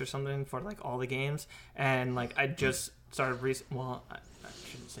 $20 or something for like all the games. And like I just started I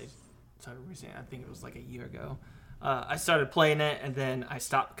shouldn't say started recently. I think it was like a year ago. I started playing it and then I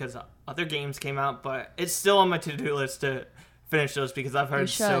stopped because other games came out, but it's still on my to-do list to finish those because I've heard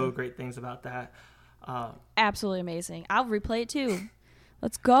so great things about that. Absolutely amazing. I'll replay it too.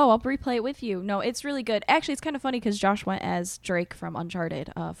 Let's go. I'll replay it with you. No, it's really good. Actually, it's kind of funny because Josh went as Drake from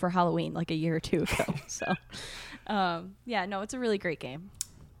Uncharted for Halloween like a year or two ago. So, yeah, no, it's a really great game.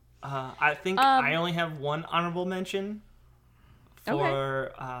 I think I only have one honorable mention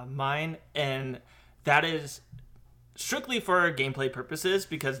for mine, and that is strictly for gameplay purposes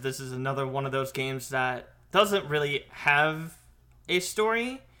because this is another one of those games that doesn't really have a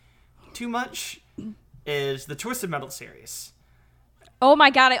story too much, is the Twisted Metal series. Oh my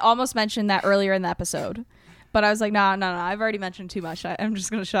god, I almost mentioned that earlier in the episode. But I was like, no, I've already mentioned too much. I'm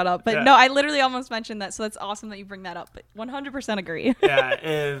just going to shut up. But no, I literally almost mentioned that, so that's awesome that you bring that up. But 100% agree. Yeah,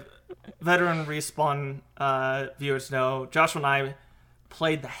 if veteran Respawn viewers know, Joshua and I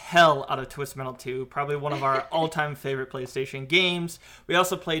played the hell out of Twisted Metal 2, probably one of our all-time favorite PlayStation games. We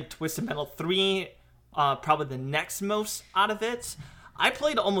also played Twisted Metal 3, probably the next most out of it. I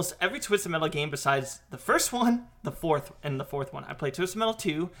played almost every Twisted Metal game besides the first one, the fourth one. I played Twisted Metal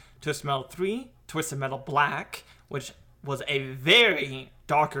 2, Twisted Metal 3, Twisted Metal Black, which was a very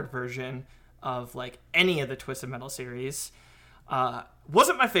darker version of like any of the Twisted Metal series.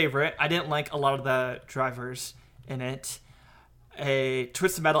 Wasn't my favorite. I didn't like a lot of the drivers in it. A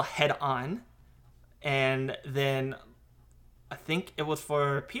Twisted Metal Head On, and then I think it was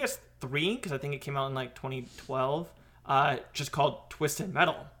for PS3 because I think it came out in like 2012. Just called Twisted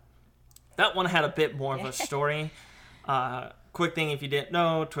Metal. That one had a bit more of a story. Quick thing, if you didn't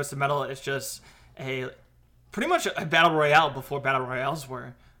know, Twisted Metal is just pretty much a battle royale before battle royales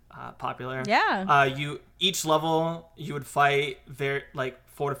were popular. Yeah. Each level you would fight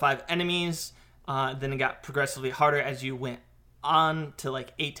 4 to 5 enemies. Then it got progressively harder as you went on to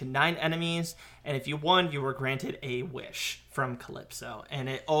like 8 to 9 enemies. And if you won, you were granted a wish from Calypso. And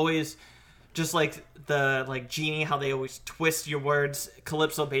it always, just like the genie, how they always twist your words,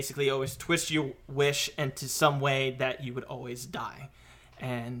 Calypso basically always twists your wish into some way that you would always die.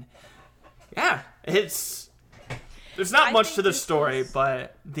 And yeah, there's not much to the story,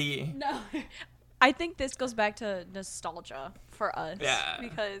 but No. I think this goes back to nostalgia for us. Yeah.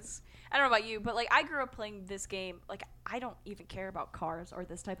 Because I don't know about you, but like I grew up playing this game. Like I don't even care about cars or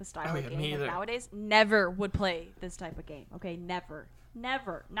this type of style of game. Me either. Like, nowadays, never would play this type of game. Okay, never,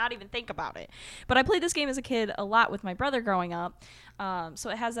 not even think about it. But I played this game as a kid a lot with my brother growing up, so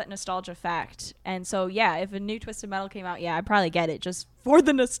it has that nostalgia fact. And so yeah, if a new Twisted Metal came out, yeah, I'd probably get it just for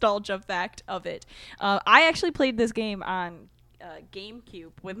the nostalgia fact of it. I actually played this game on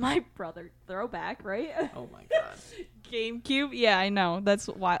GameCube with my brother. Throwback, right? Oh my god. GameCube? Yeah, I know. That's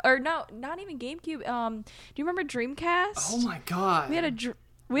why. Or no, not even GameCube. Do you remember Dreamcast? Oh my god. We had a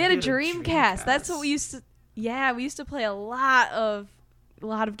Dreamcast. That's what we used to. Yeah, we used to play a lot of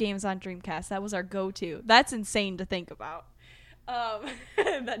games on Dreamcast. That was our go-to. That's insane to think about.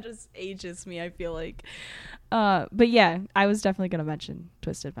 That just ages me, I feel like. But yeah, I was definitely gonna mention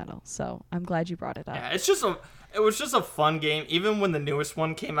Twisted Metal, so I'm glad you brought it up. Yeah, it was just a fun game. Even when the newest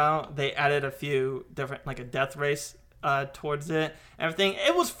one came out, they added a few different, like a death race towards it. Everything.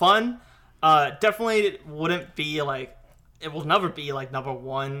 It was fun. Definitely wouldn't be like, it will never be like number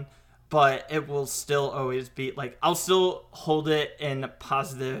one, but it will still always be like, I'll still hold it in a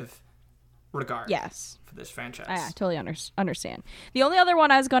positive regard. Yes. For this franchise. I totally understand. The only other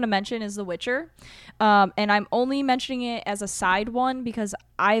one I was going to mention is The Witcher. And I'm only mentioning it as a side one because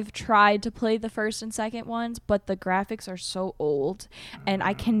I've tried to play the first and second ones, but the graphics are so old and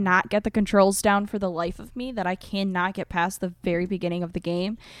I cannot get the controls down for the life of me that I cannot get past the very beginning of the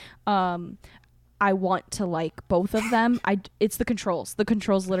game. I want to like both of them. It's the controls. The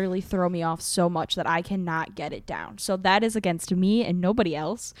controls literally throw me off so much that I cannot get it down. So that is against me and nobody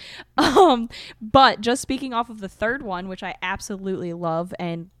else. But just speaking off of the third one, which I absolutely love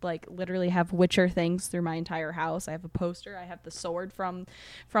and like literally have Witcher things through my entire house. I have a poster. I have the sword from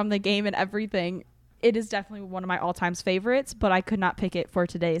the game and everything. It is definitely one of my all-time favorites, but I could not pick it for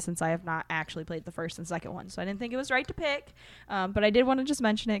today since I have not actually played the first and second one. So I didn't think it was right to pick, but I did want to just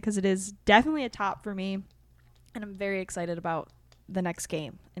mention it because it is definitely a top for me, and I'm very excited about the next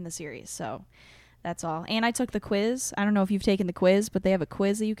game in the series. So that's all. And I took the quiz. I don't know if you've taken the quiz, but they have a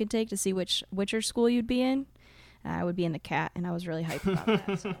quiz that you can take to see which Witcher school you'd be in. I would be in the cat, and I was really hyped about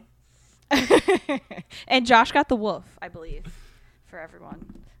that. So. And Josh got the wolf, I believe, for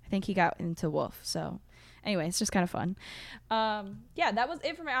everyone. I think he got into wolf. So anyway, it's just kind of fun. Yeah, that was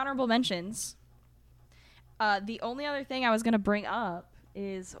it for my honorable mentions. The only other thing I was going to bring up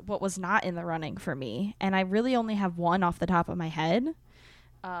is what was not in the running for me. And I really only have one off the top of my head.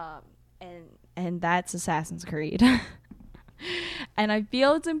 And that's Assassin's Creed. And I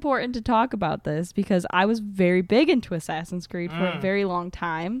feel it's important to talk about this because I was very big into Assassin's Creed for a very long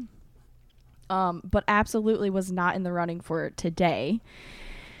time. But absolutely was not in the running for today.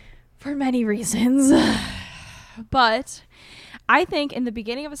 For many reasons. But I think in the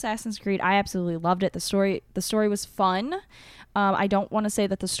beginning of Assassin's Creed, I absolutely loved it. The story was fun. I don't want to say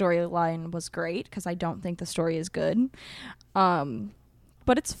that the storyline was great because I don't think the story is good.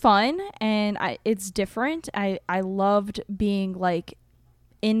 But it's fun and it's different. I loved being like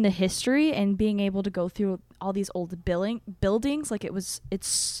in the history and being able to go through all these old buildings. Like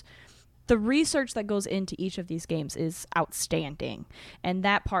it's the research that goes into each of these games is outstanding. And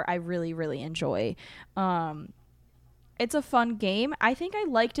that part I really, really enjoy. It's a fun game. I think I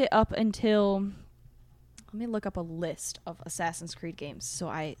liked it up until... Let me look up a list of Assassin's Creed games so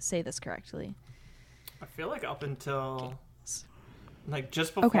I say this correctly. I feel like up until... Like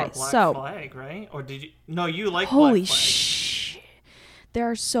just before Black Flag, right? Or did you... No, you like Black Flag. Holy shit. There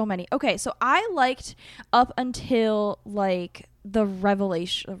are so many. Okay, so I liked up until like... The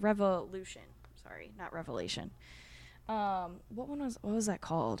Revolution. Sorry, not Revelation. What was that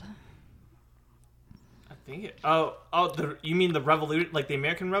called? I think you mean the Revolution, like the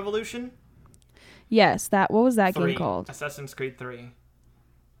American Revolution? Yes, what was that 3. game called? Assassin's Creed 3.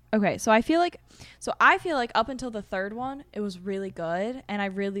 Okay, so I feel like up until the third one, it was really good, and I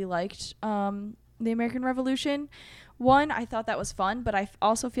really liked the American Revolution one. I thought that was fun, but I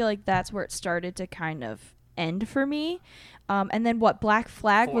also feel like that's where it started to kind of end for me. And then Black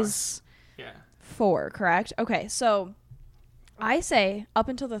Flag 4. was 4, correct? Okay, so I say up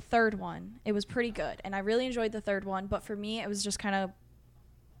until the third one, it was pretty good, and I really enjoyed the third one, but for me, it was just kind of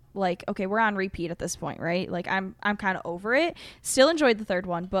like, okay, we're on repeat at this point, right? Like, I'm kind of over it. Still enjoyed the third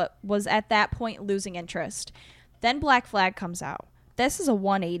one, but was at that point losing interest. Then Black Flag comes out. This is a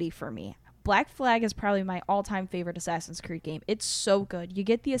 180 for me. Black Flag is probably my all-time favorite Assassin's Creed game. It's so good. You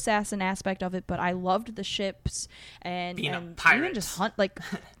get the assassin aspect of it, but I loved the ships and even just hunt, like,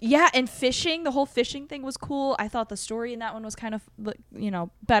 yeah, and fishing. The whole fishing thing was cool. I thought the story in that one was kind of,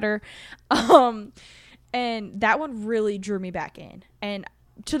 better. And that one really drew me back in. And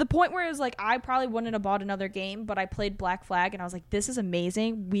to the point where it was like, I probably wouldn't have bought another game, but I played Black Flag and I was like, this is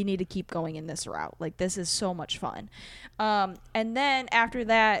amazing. We need to keep going in this route. Like, this is so much fun. And then after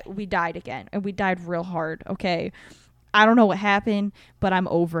that, we died again, and we died real hard. Okay. I don't know what happened, but I'm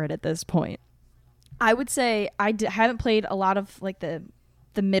over it at this point. I would say haven't played a lot of like the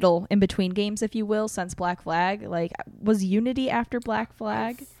middle in between games, if you will, since Black Flag. Like, was Unity after Black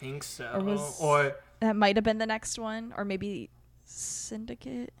Flag? I think so. Or that might have been the next one, or maybe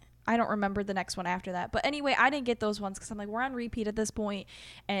Syndicate. I don't remember the next one after that. But anyway, I didn't get those ones because I'm like, we're on repeat at this point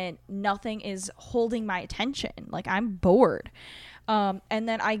and nothing is holding my attention. Like, I'm bored. And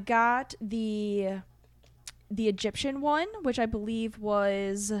then I got the Egyptian one, which I believe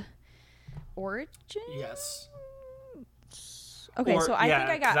was Origin? Yes. Okay, so I think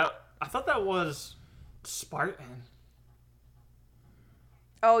I got... I thought that was Spartan.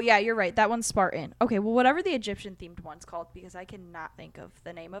 Oh, yeah, you're right. That one's Spartan. Okay, well, whatever the Egyptian-themed one's called, because I cannot think of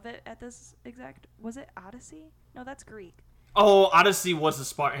the name of it at this exact... Was it Odyssey? No, that's Greek. Oh, Odyssey was the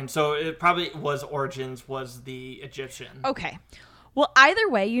Spartan, so it probably was Origins was the Egyptian. Okay. Well, either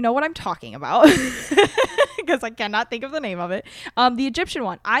way, you know what I'm talking about, because I cannot think of the name of it. The Egyptian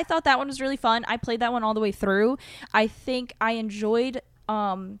one. I thought that one was really fun. I played that one all the way through. I think I enjoyed...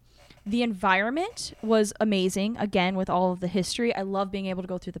 The environment was amazing, again, with all of the history. I love being able to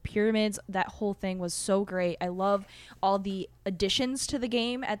go through the pyramids. That whole thing was so great. I love all the additions to the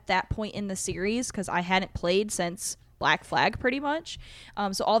game at that point in the series because I hadn't played since Black Flag pretty much.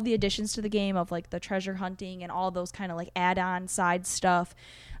 So all the additions to the game of like the treasure hunting and all those kind of like add-on side stuff.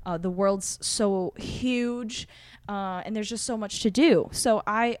 The world's so huge, and there's just so much to do. So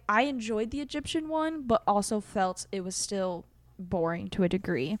I enjoyed the Egyptian one, but also felt it was still boring to a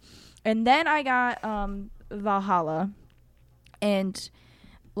degree. And then I got Valhalla, and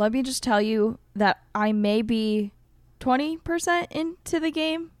let me just tell you that I may be 20% into the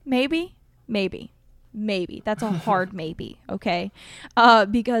game, maybe. That's a hard maybe, okay?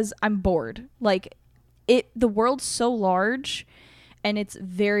 Because I'm bored. Like, the world's so large, and it's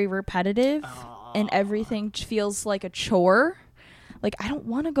very repetitive, and everything feels like a chore. Like, I don't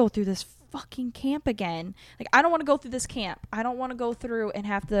want to go through this fucking camp again. Like, I don't want to go through this camp. I don't want to go through and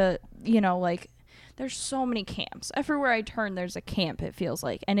have to, like, there's so many camps. Everywhere I turn, there's a camp, it feels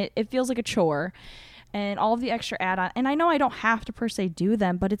like. And it feels like a chore. And all of the extra add-on. And I know I don't have to per se do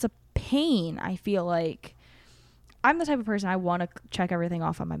them, but it's a pain, I feel like. I'm the type of person I want to check everything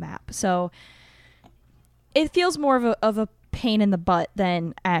off on my map. So it feels more of a pain in the butt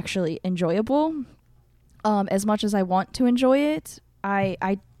than actually enjoyable. As much as I want to enjoy it,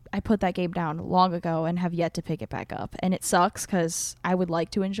 I put that game down long ago and have yet to pick it back up. And it sucks because I would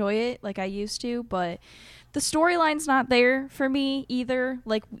like to enjoy it like I used to, but the storyline's not there for me either.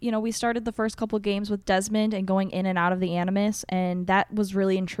 Like, we started the first couple games with Desmond and going in and out of the Animus, and that was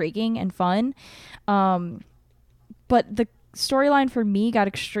really intriguing and fun. But the storyline for me got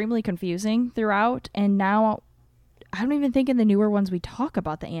extremely confusing throughout, and now I don't even think in the newer ones we talk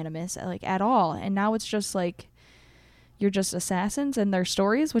about the Animus like at all. And now it's just like you're just assassins and their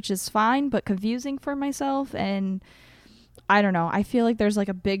stories, which is fine, but confusing for myself. And I don't know. I feel like there's like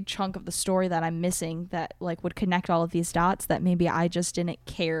a big chunk of the story that I'm missing that like would connect all of these dots that maybe I just didn't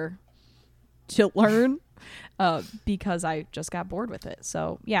care to learn because I just got bored with it.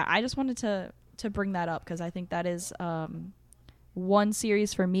 So yeah, I just wanted to bring that up because I think that is one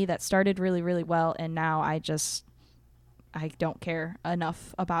series for me that started really, really well, and now I don't care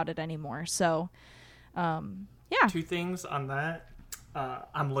enough about it anymore. So yeah. Two things on that.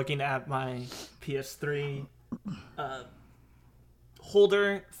 I'm looking at my PS3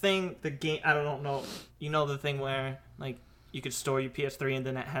 holder thing. The game, I don't know. The thing where like you could store your PS3 and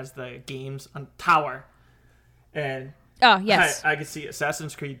then it has the games on tower. And oh yes, I could see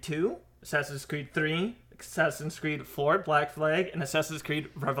Assassin's Creed 2, Assassin's Creed 3, Assassin's Creed 4, Black Flag, and Assassin's Creed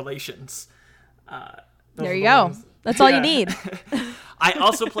Revelations. There you go. That's all you need. I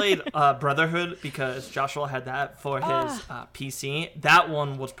also played Brotherhood because Joshua had that for his PC. That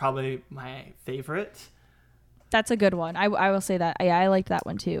one was probably my favorite. That's a good one. I will say that. I liked that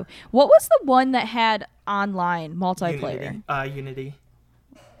one too. What was the one that had online multiplayer? Unity.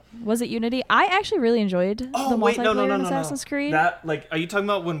 Was it Unity? I actually really enjoyed the multiplayer in Assassin's Creed. That are you talking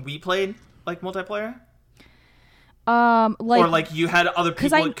about when we played like multiplayer? Or like you had other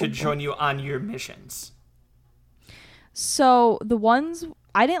people that could join you on your missions. So the ones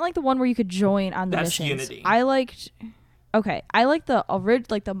I didn't like the one where you could join on the missions. Unity. I liked the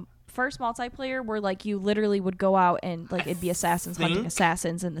the first multiplayer where like you literally would go out and like it'd be assassins hunting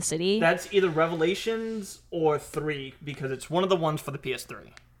assassins in the city. That's either Revelations or 3 because it's one of the ones for the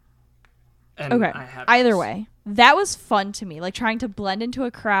PS3. And okay. Either way, that was fun to me. Like trying to blend into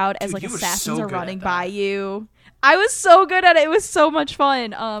a crowd as like assassins are running by you. I was so good at it. It was so much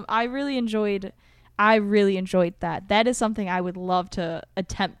fun. I really enjoyed that. That is something I would love to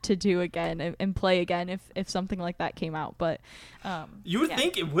attempt to do again and play again if something like that came out. But you would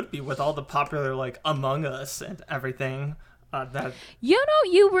think it would be with all the popular like Among Us and everything. That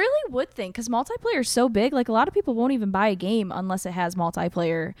you really would think because multiplayer is so big. Like a lot of people won't even buy a game unless it has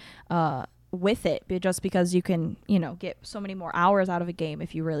multiplayer with it, just because you can get so many more hours out of a game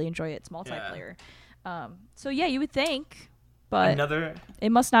if you really enjoy its multiplayer. So yeah, you would think. But it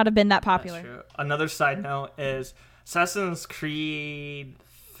must not have been that popular. That's true. Another side note is Assassin's Creed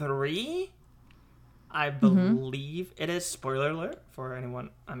 3. I believe it is. Spoiler alert for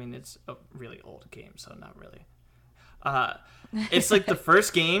anyone. I mean, it's a really old game, so not really. It's like the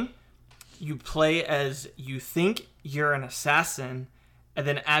first game you play as you think you're an assassin, and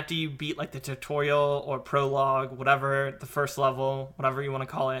then after you beat like the tutorial or prologue, whatever, the first level, whatever you want to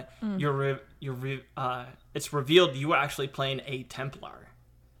call it, it's revealed you were actually playing a Templar.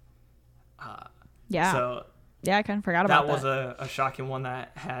 Yeah. So yeah, I kind of forgot about that. That was a shocking one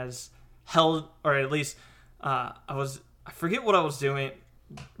that has held, or at least I forget what I was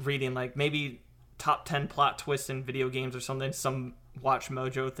reading, like maybe top 10 plot twists in video games or something, some Watch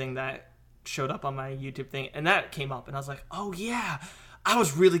Mojo thing that showed up on my YouTube thing, and that came up, and I was like, oh yeah, I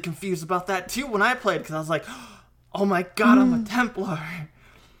was really confused about that too when I played, because I was like, oh my god, I'm a Templar.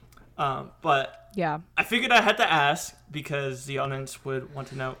 But Yeah. I figured I had to ask because the audience would want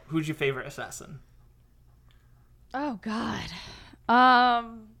to know, who's your favorite assassin? Oh God.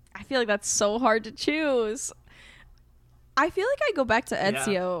 I feel like that's so hard to choose. I feel like I go back to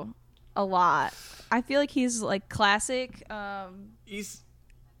Ezio a lot. I feel like he's like classic. He's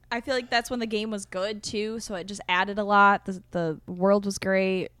I feel like that's when the game was good too, so it just added a lot. The world was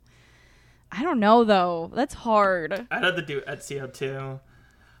great. I don't know though. That's hard. I'd have to do Ezio too.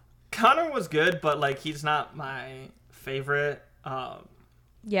 Connor was good, but like he's not my favorite.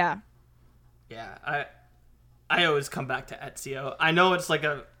 Yeah. Yeah, I always come back to Ezio. I know it's like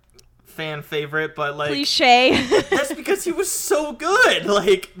a fan favorite, but like Cliche. that's because he was so good.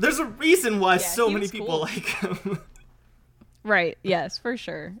 Like there's a reason why so he many was people cool. like him. Right. Yes, for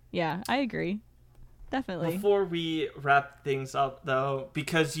sure. Yeah, I agree. Definitely. Before we wrap things up though,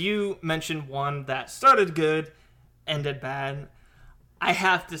 because you mentioned one that started good, ended bad, I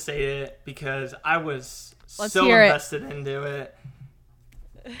have to say it because I was Let's so hear it. invested into it.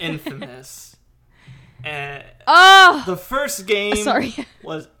 Infamous. And Oh, the first game sorry.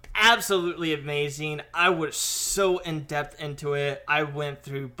 was absolutely amazing. I was so in depth into it. I went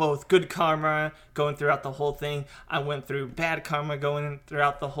through both good karma going throughout the whole thing. I went through bad karma going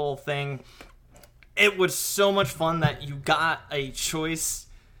throughout the whole thing. It was so much fun that you got a choice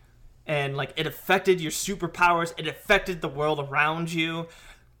and like it affected your superpowers. It affected the world around you.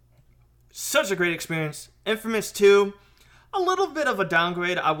 Such a great experience. Infamous 2, a little bit of a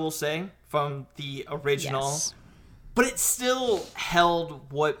downgrade, I will say, from the original. Yes. But it still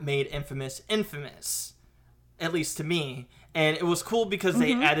held what made Infamous infamous, at least to me. And it was cool because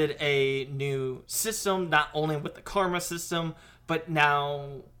they added a new system, not only with the karma system, but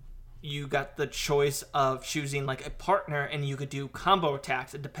now you got the choice of choosing like a partner and you could do combo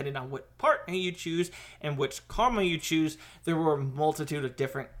attacks. And depending on what partner you choose and which karma you choose, there were a multitude of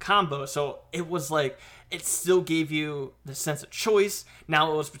different combos. So it was like, it still gave you the sense of choice.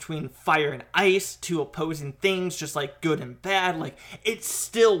 Now it was between fire and ice, two opposing things, just like good and bad. Like it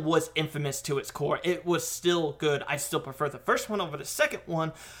still was Infamous to its core. It was still good. I still prefer the first one over the second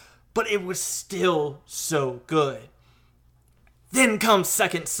one, but it was still so good. Then comes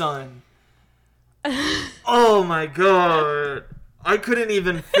Second Son. Oh my god. I couldn't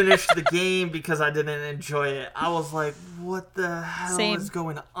even finish the game because I didn't enjoy it. I was like, what the hell is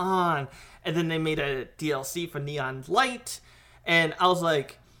going on? And then they made a DLC for Neon Light. And I was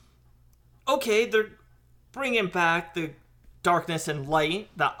like, okay, they're bringing back the darkness and light.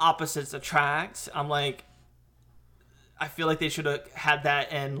 The opposites attract. I'm like, I feel like they should have had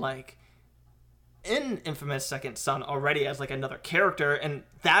that in Infamous Second Son already as like another character, and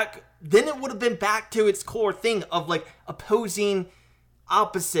that then it would have been back to its core thing of like opposing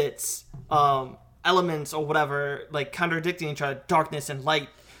opposites, elements or whatever, like contradicting each other, darkness and light.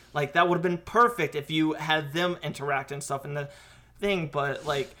 Like that would have been perfect if you had them interact and stuff in the thing. But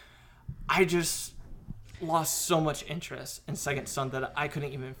like, I just lost so much interest in Second Son that I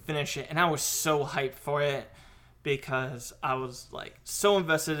couldn't even finish it, and I was so hyped for it because I was like so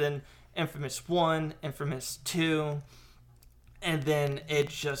invested in Infamous 1, Infamous 2, and then it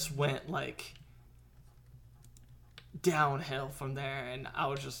just went like downhill from there, and I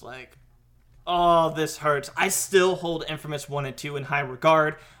was just like, oh, this hurts. I still hold Infamous 1 and 2 in high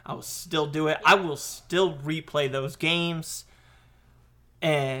regard. I will still do it. I will still replay those games.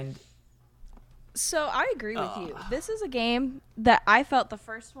 And So I agree with you. This is a game that I felt the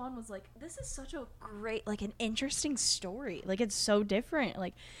first one was like, this is such a great, like an interesting story. Like it's so different.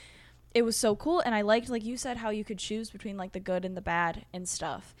 Like it was so cool, and I liked, like you said, how you could choose between like the good and the bad and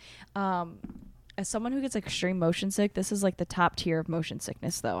stuff. As someone who gets like extreme motion sick, this is like the top tier of motion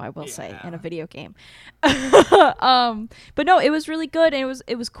sickness, though I will say, in a video game. But no, it was really good, and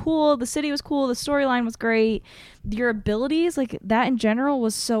it was cool. The city was cool. The storyline was great. Your abilities, like that in general,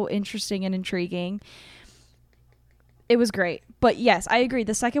 was so interesting and intriguing. It was great. But yes, I agree.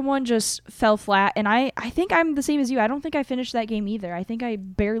 The second one just fell flat, and I think I'm the same as you. I don't think I finished that game either. I think I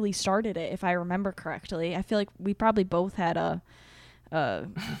barely started it, if I remember correctly. I feel like we probably both had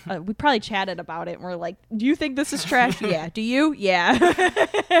we probably chatted about it, and we're like, do you think this is trash? Yeah. Do you? Yeah.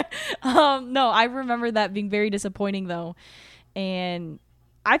 No, I remember that being very disappointing, though. And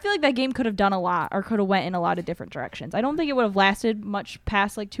I feel like that game could have done a lot, or could have went in a lot of different directions. I don't think it would have lasted much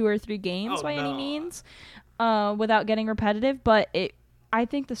past like 2 or 3 games by any means. Without getting repetitive, but I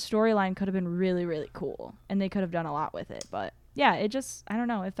think the storyline could have been really, really cool, and they could have done a lot with it. But yeah, it just, I don't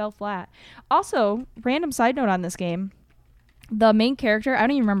know, it fell flat. Also, random side note on this game, the main character, I don't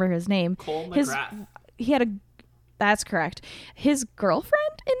even remember his name. Cole McGrath. That's correct. His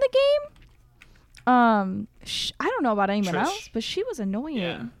girlfriend in the game, I don't know about anyone else, but she was annoying.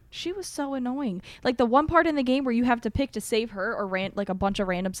 Yeah. She was so annoying. Like the one part in the game where you have to pick to save her or like a bunch of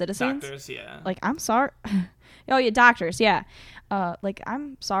random citizens. Doctors, yeah. Like, I'm sorry. Oh, yeah, doctors, yeah. Like,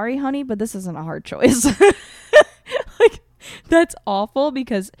 I'm sorry, honey, but this isn't a hard choice. Like, that's awful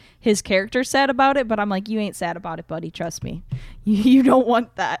because his character's sad about it, but I'm like, you ain't sad about it, buddy. Trust me. You don't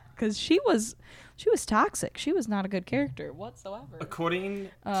want that because she was toxic. She was not a good character whatsoever. According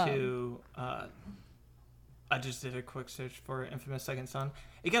to, I just did a quick search for Infamous Second Son.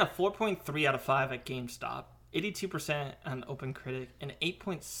 It got a 4.3 out of 5 at GameStop, 82% on OpenCritic, and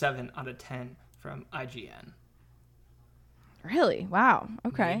 8.7 out of 10 from IGN. Really? Wow.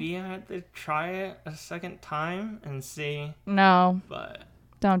 Okay. Maybe I had to try it a second time and see. No. But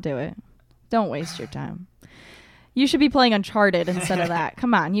don't do it. Don't waste your time. You should be playing Uncharted instead of that.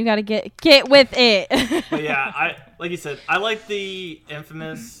 Come on, you got to get with it. But yeah, like you said, I like the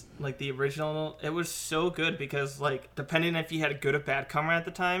Infamous, like the original. It was so good because, like, depending if you had a good or bad camera at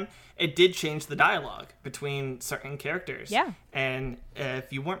the time, it did change the dialogue between certain characters. Yeah. And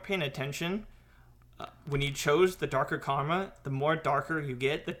if you weren't paying attention, when you chose the darker karma, the more darker you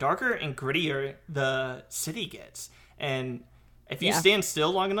get, the darker and grittier the city gets. And if you stand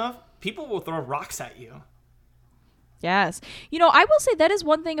still long enough, people will throw rocks at you. Yes. You know, I will say that is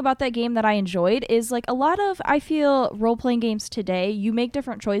one thing about that game that I enjoyed is like a lot of, I feel, role-playing games today, you make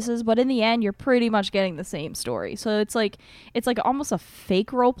different choices, but in the end, you're pretty much getting the same story. So it's like almost a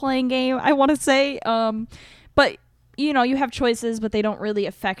fake role-playing game, I want to say. But, you know, you have choices, but they don't really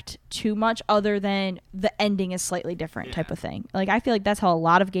affect too much other than the ending is slightly different type of thing. Like, I feel like that's how a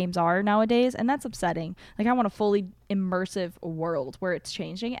lot of games are nowadays, and that's upsetting. Like, I want a fully immersive world where it's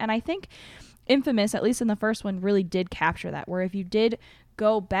changing, and I think Infamous, at least in the first one, really did capture that, where if you did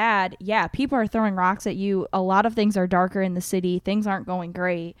go bad, yeah, people are throwing rocks at you. A lot of things are darker in the city. Things aren't going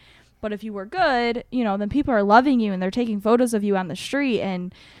great. But if you were good, you know, then people are loving you and they're taking photos of you on the street.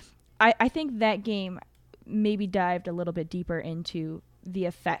 And I think that game maybe dived a little bit deeper into the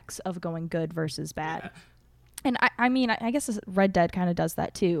effects of going good versus bad. Yeah. And I mean, I guess Red Dead kind of does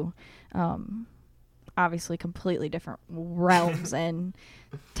that too. Obviously completely different realms and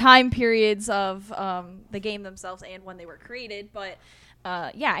time periods of the game themselves and when they were created. But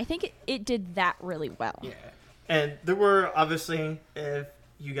yeah, I think it did that really well. Yeah. And there were, obviously, if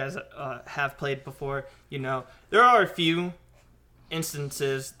you guys have played before, you know, there are a few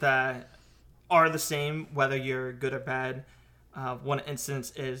instances that are the same, whether you're good or bad. One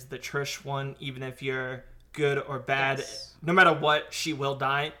instance is the Trish one, even if you're good or bad, no matter what, she will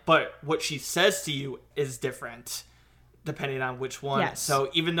die, but what she says to you is different depending on which one. Yes. So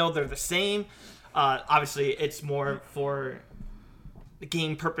even though they're the same, obviously it's more for the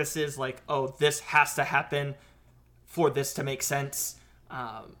game purposes, like, oh, this has to happen for this to make sense.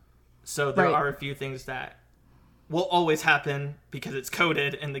 So there are a few things that will always happen because it's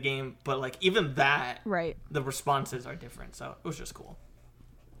coded in the game, but like even that, the responses are different. So it was just cool.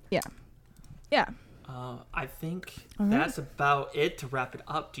 Yeah. I think that's about it to wrap it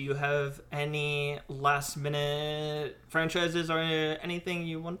up. Do you have any last minute franchises or anything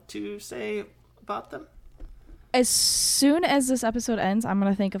you want to say about them? As soon as this episode ends, I'm going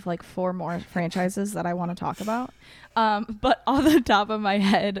to think of like 4 more franchises that I want to talk about. But off the top of my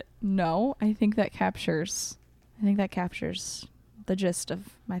head, no. I think that captures the gist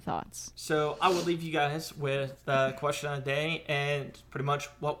of my thoughts. So I will leave you guys with the question of the day and pretty much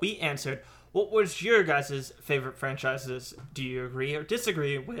what we answered. What was your guys' favorite franchises? Do you agree or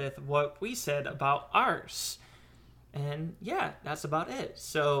disagree with what we said about ours? And yeah, that's about it.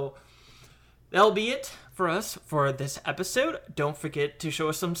 So that'll be it for us for this episode. Don't forget to show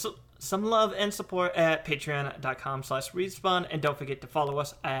us some love and support at patreon.com/Respawn. And don't forget to follow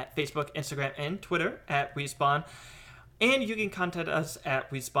us at Facebook, Instagram, and Twitter at Respawn. And you can contact us at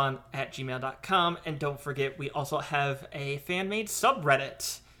respawn@gmail.com. And don't forget, we also have a fan-made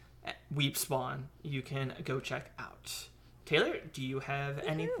subreddit at Weepspawn you can go check out. Taylor, do you have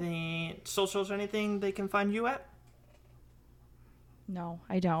anything, socials or anything they can find you at? No,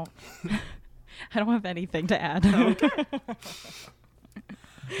 I don't. I don't have anything to add. Okay.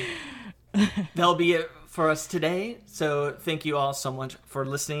 That'll be it for us today. So thank you all so much for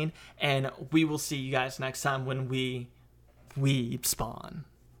listening, and we will see you guys next time when we Weepspawn.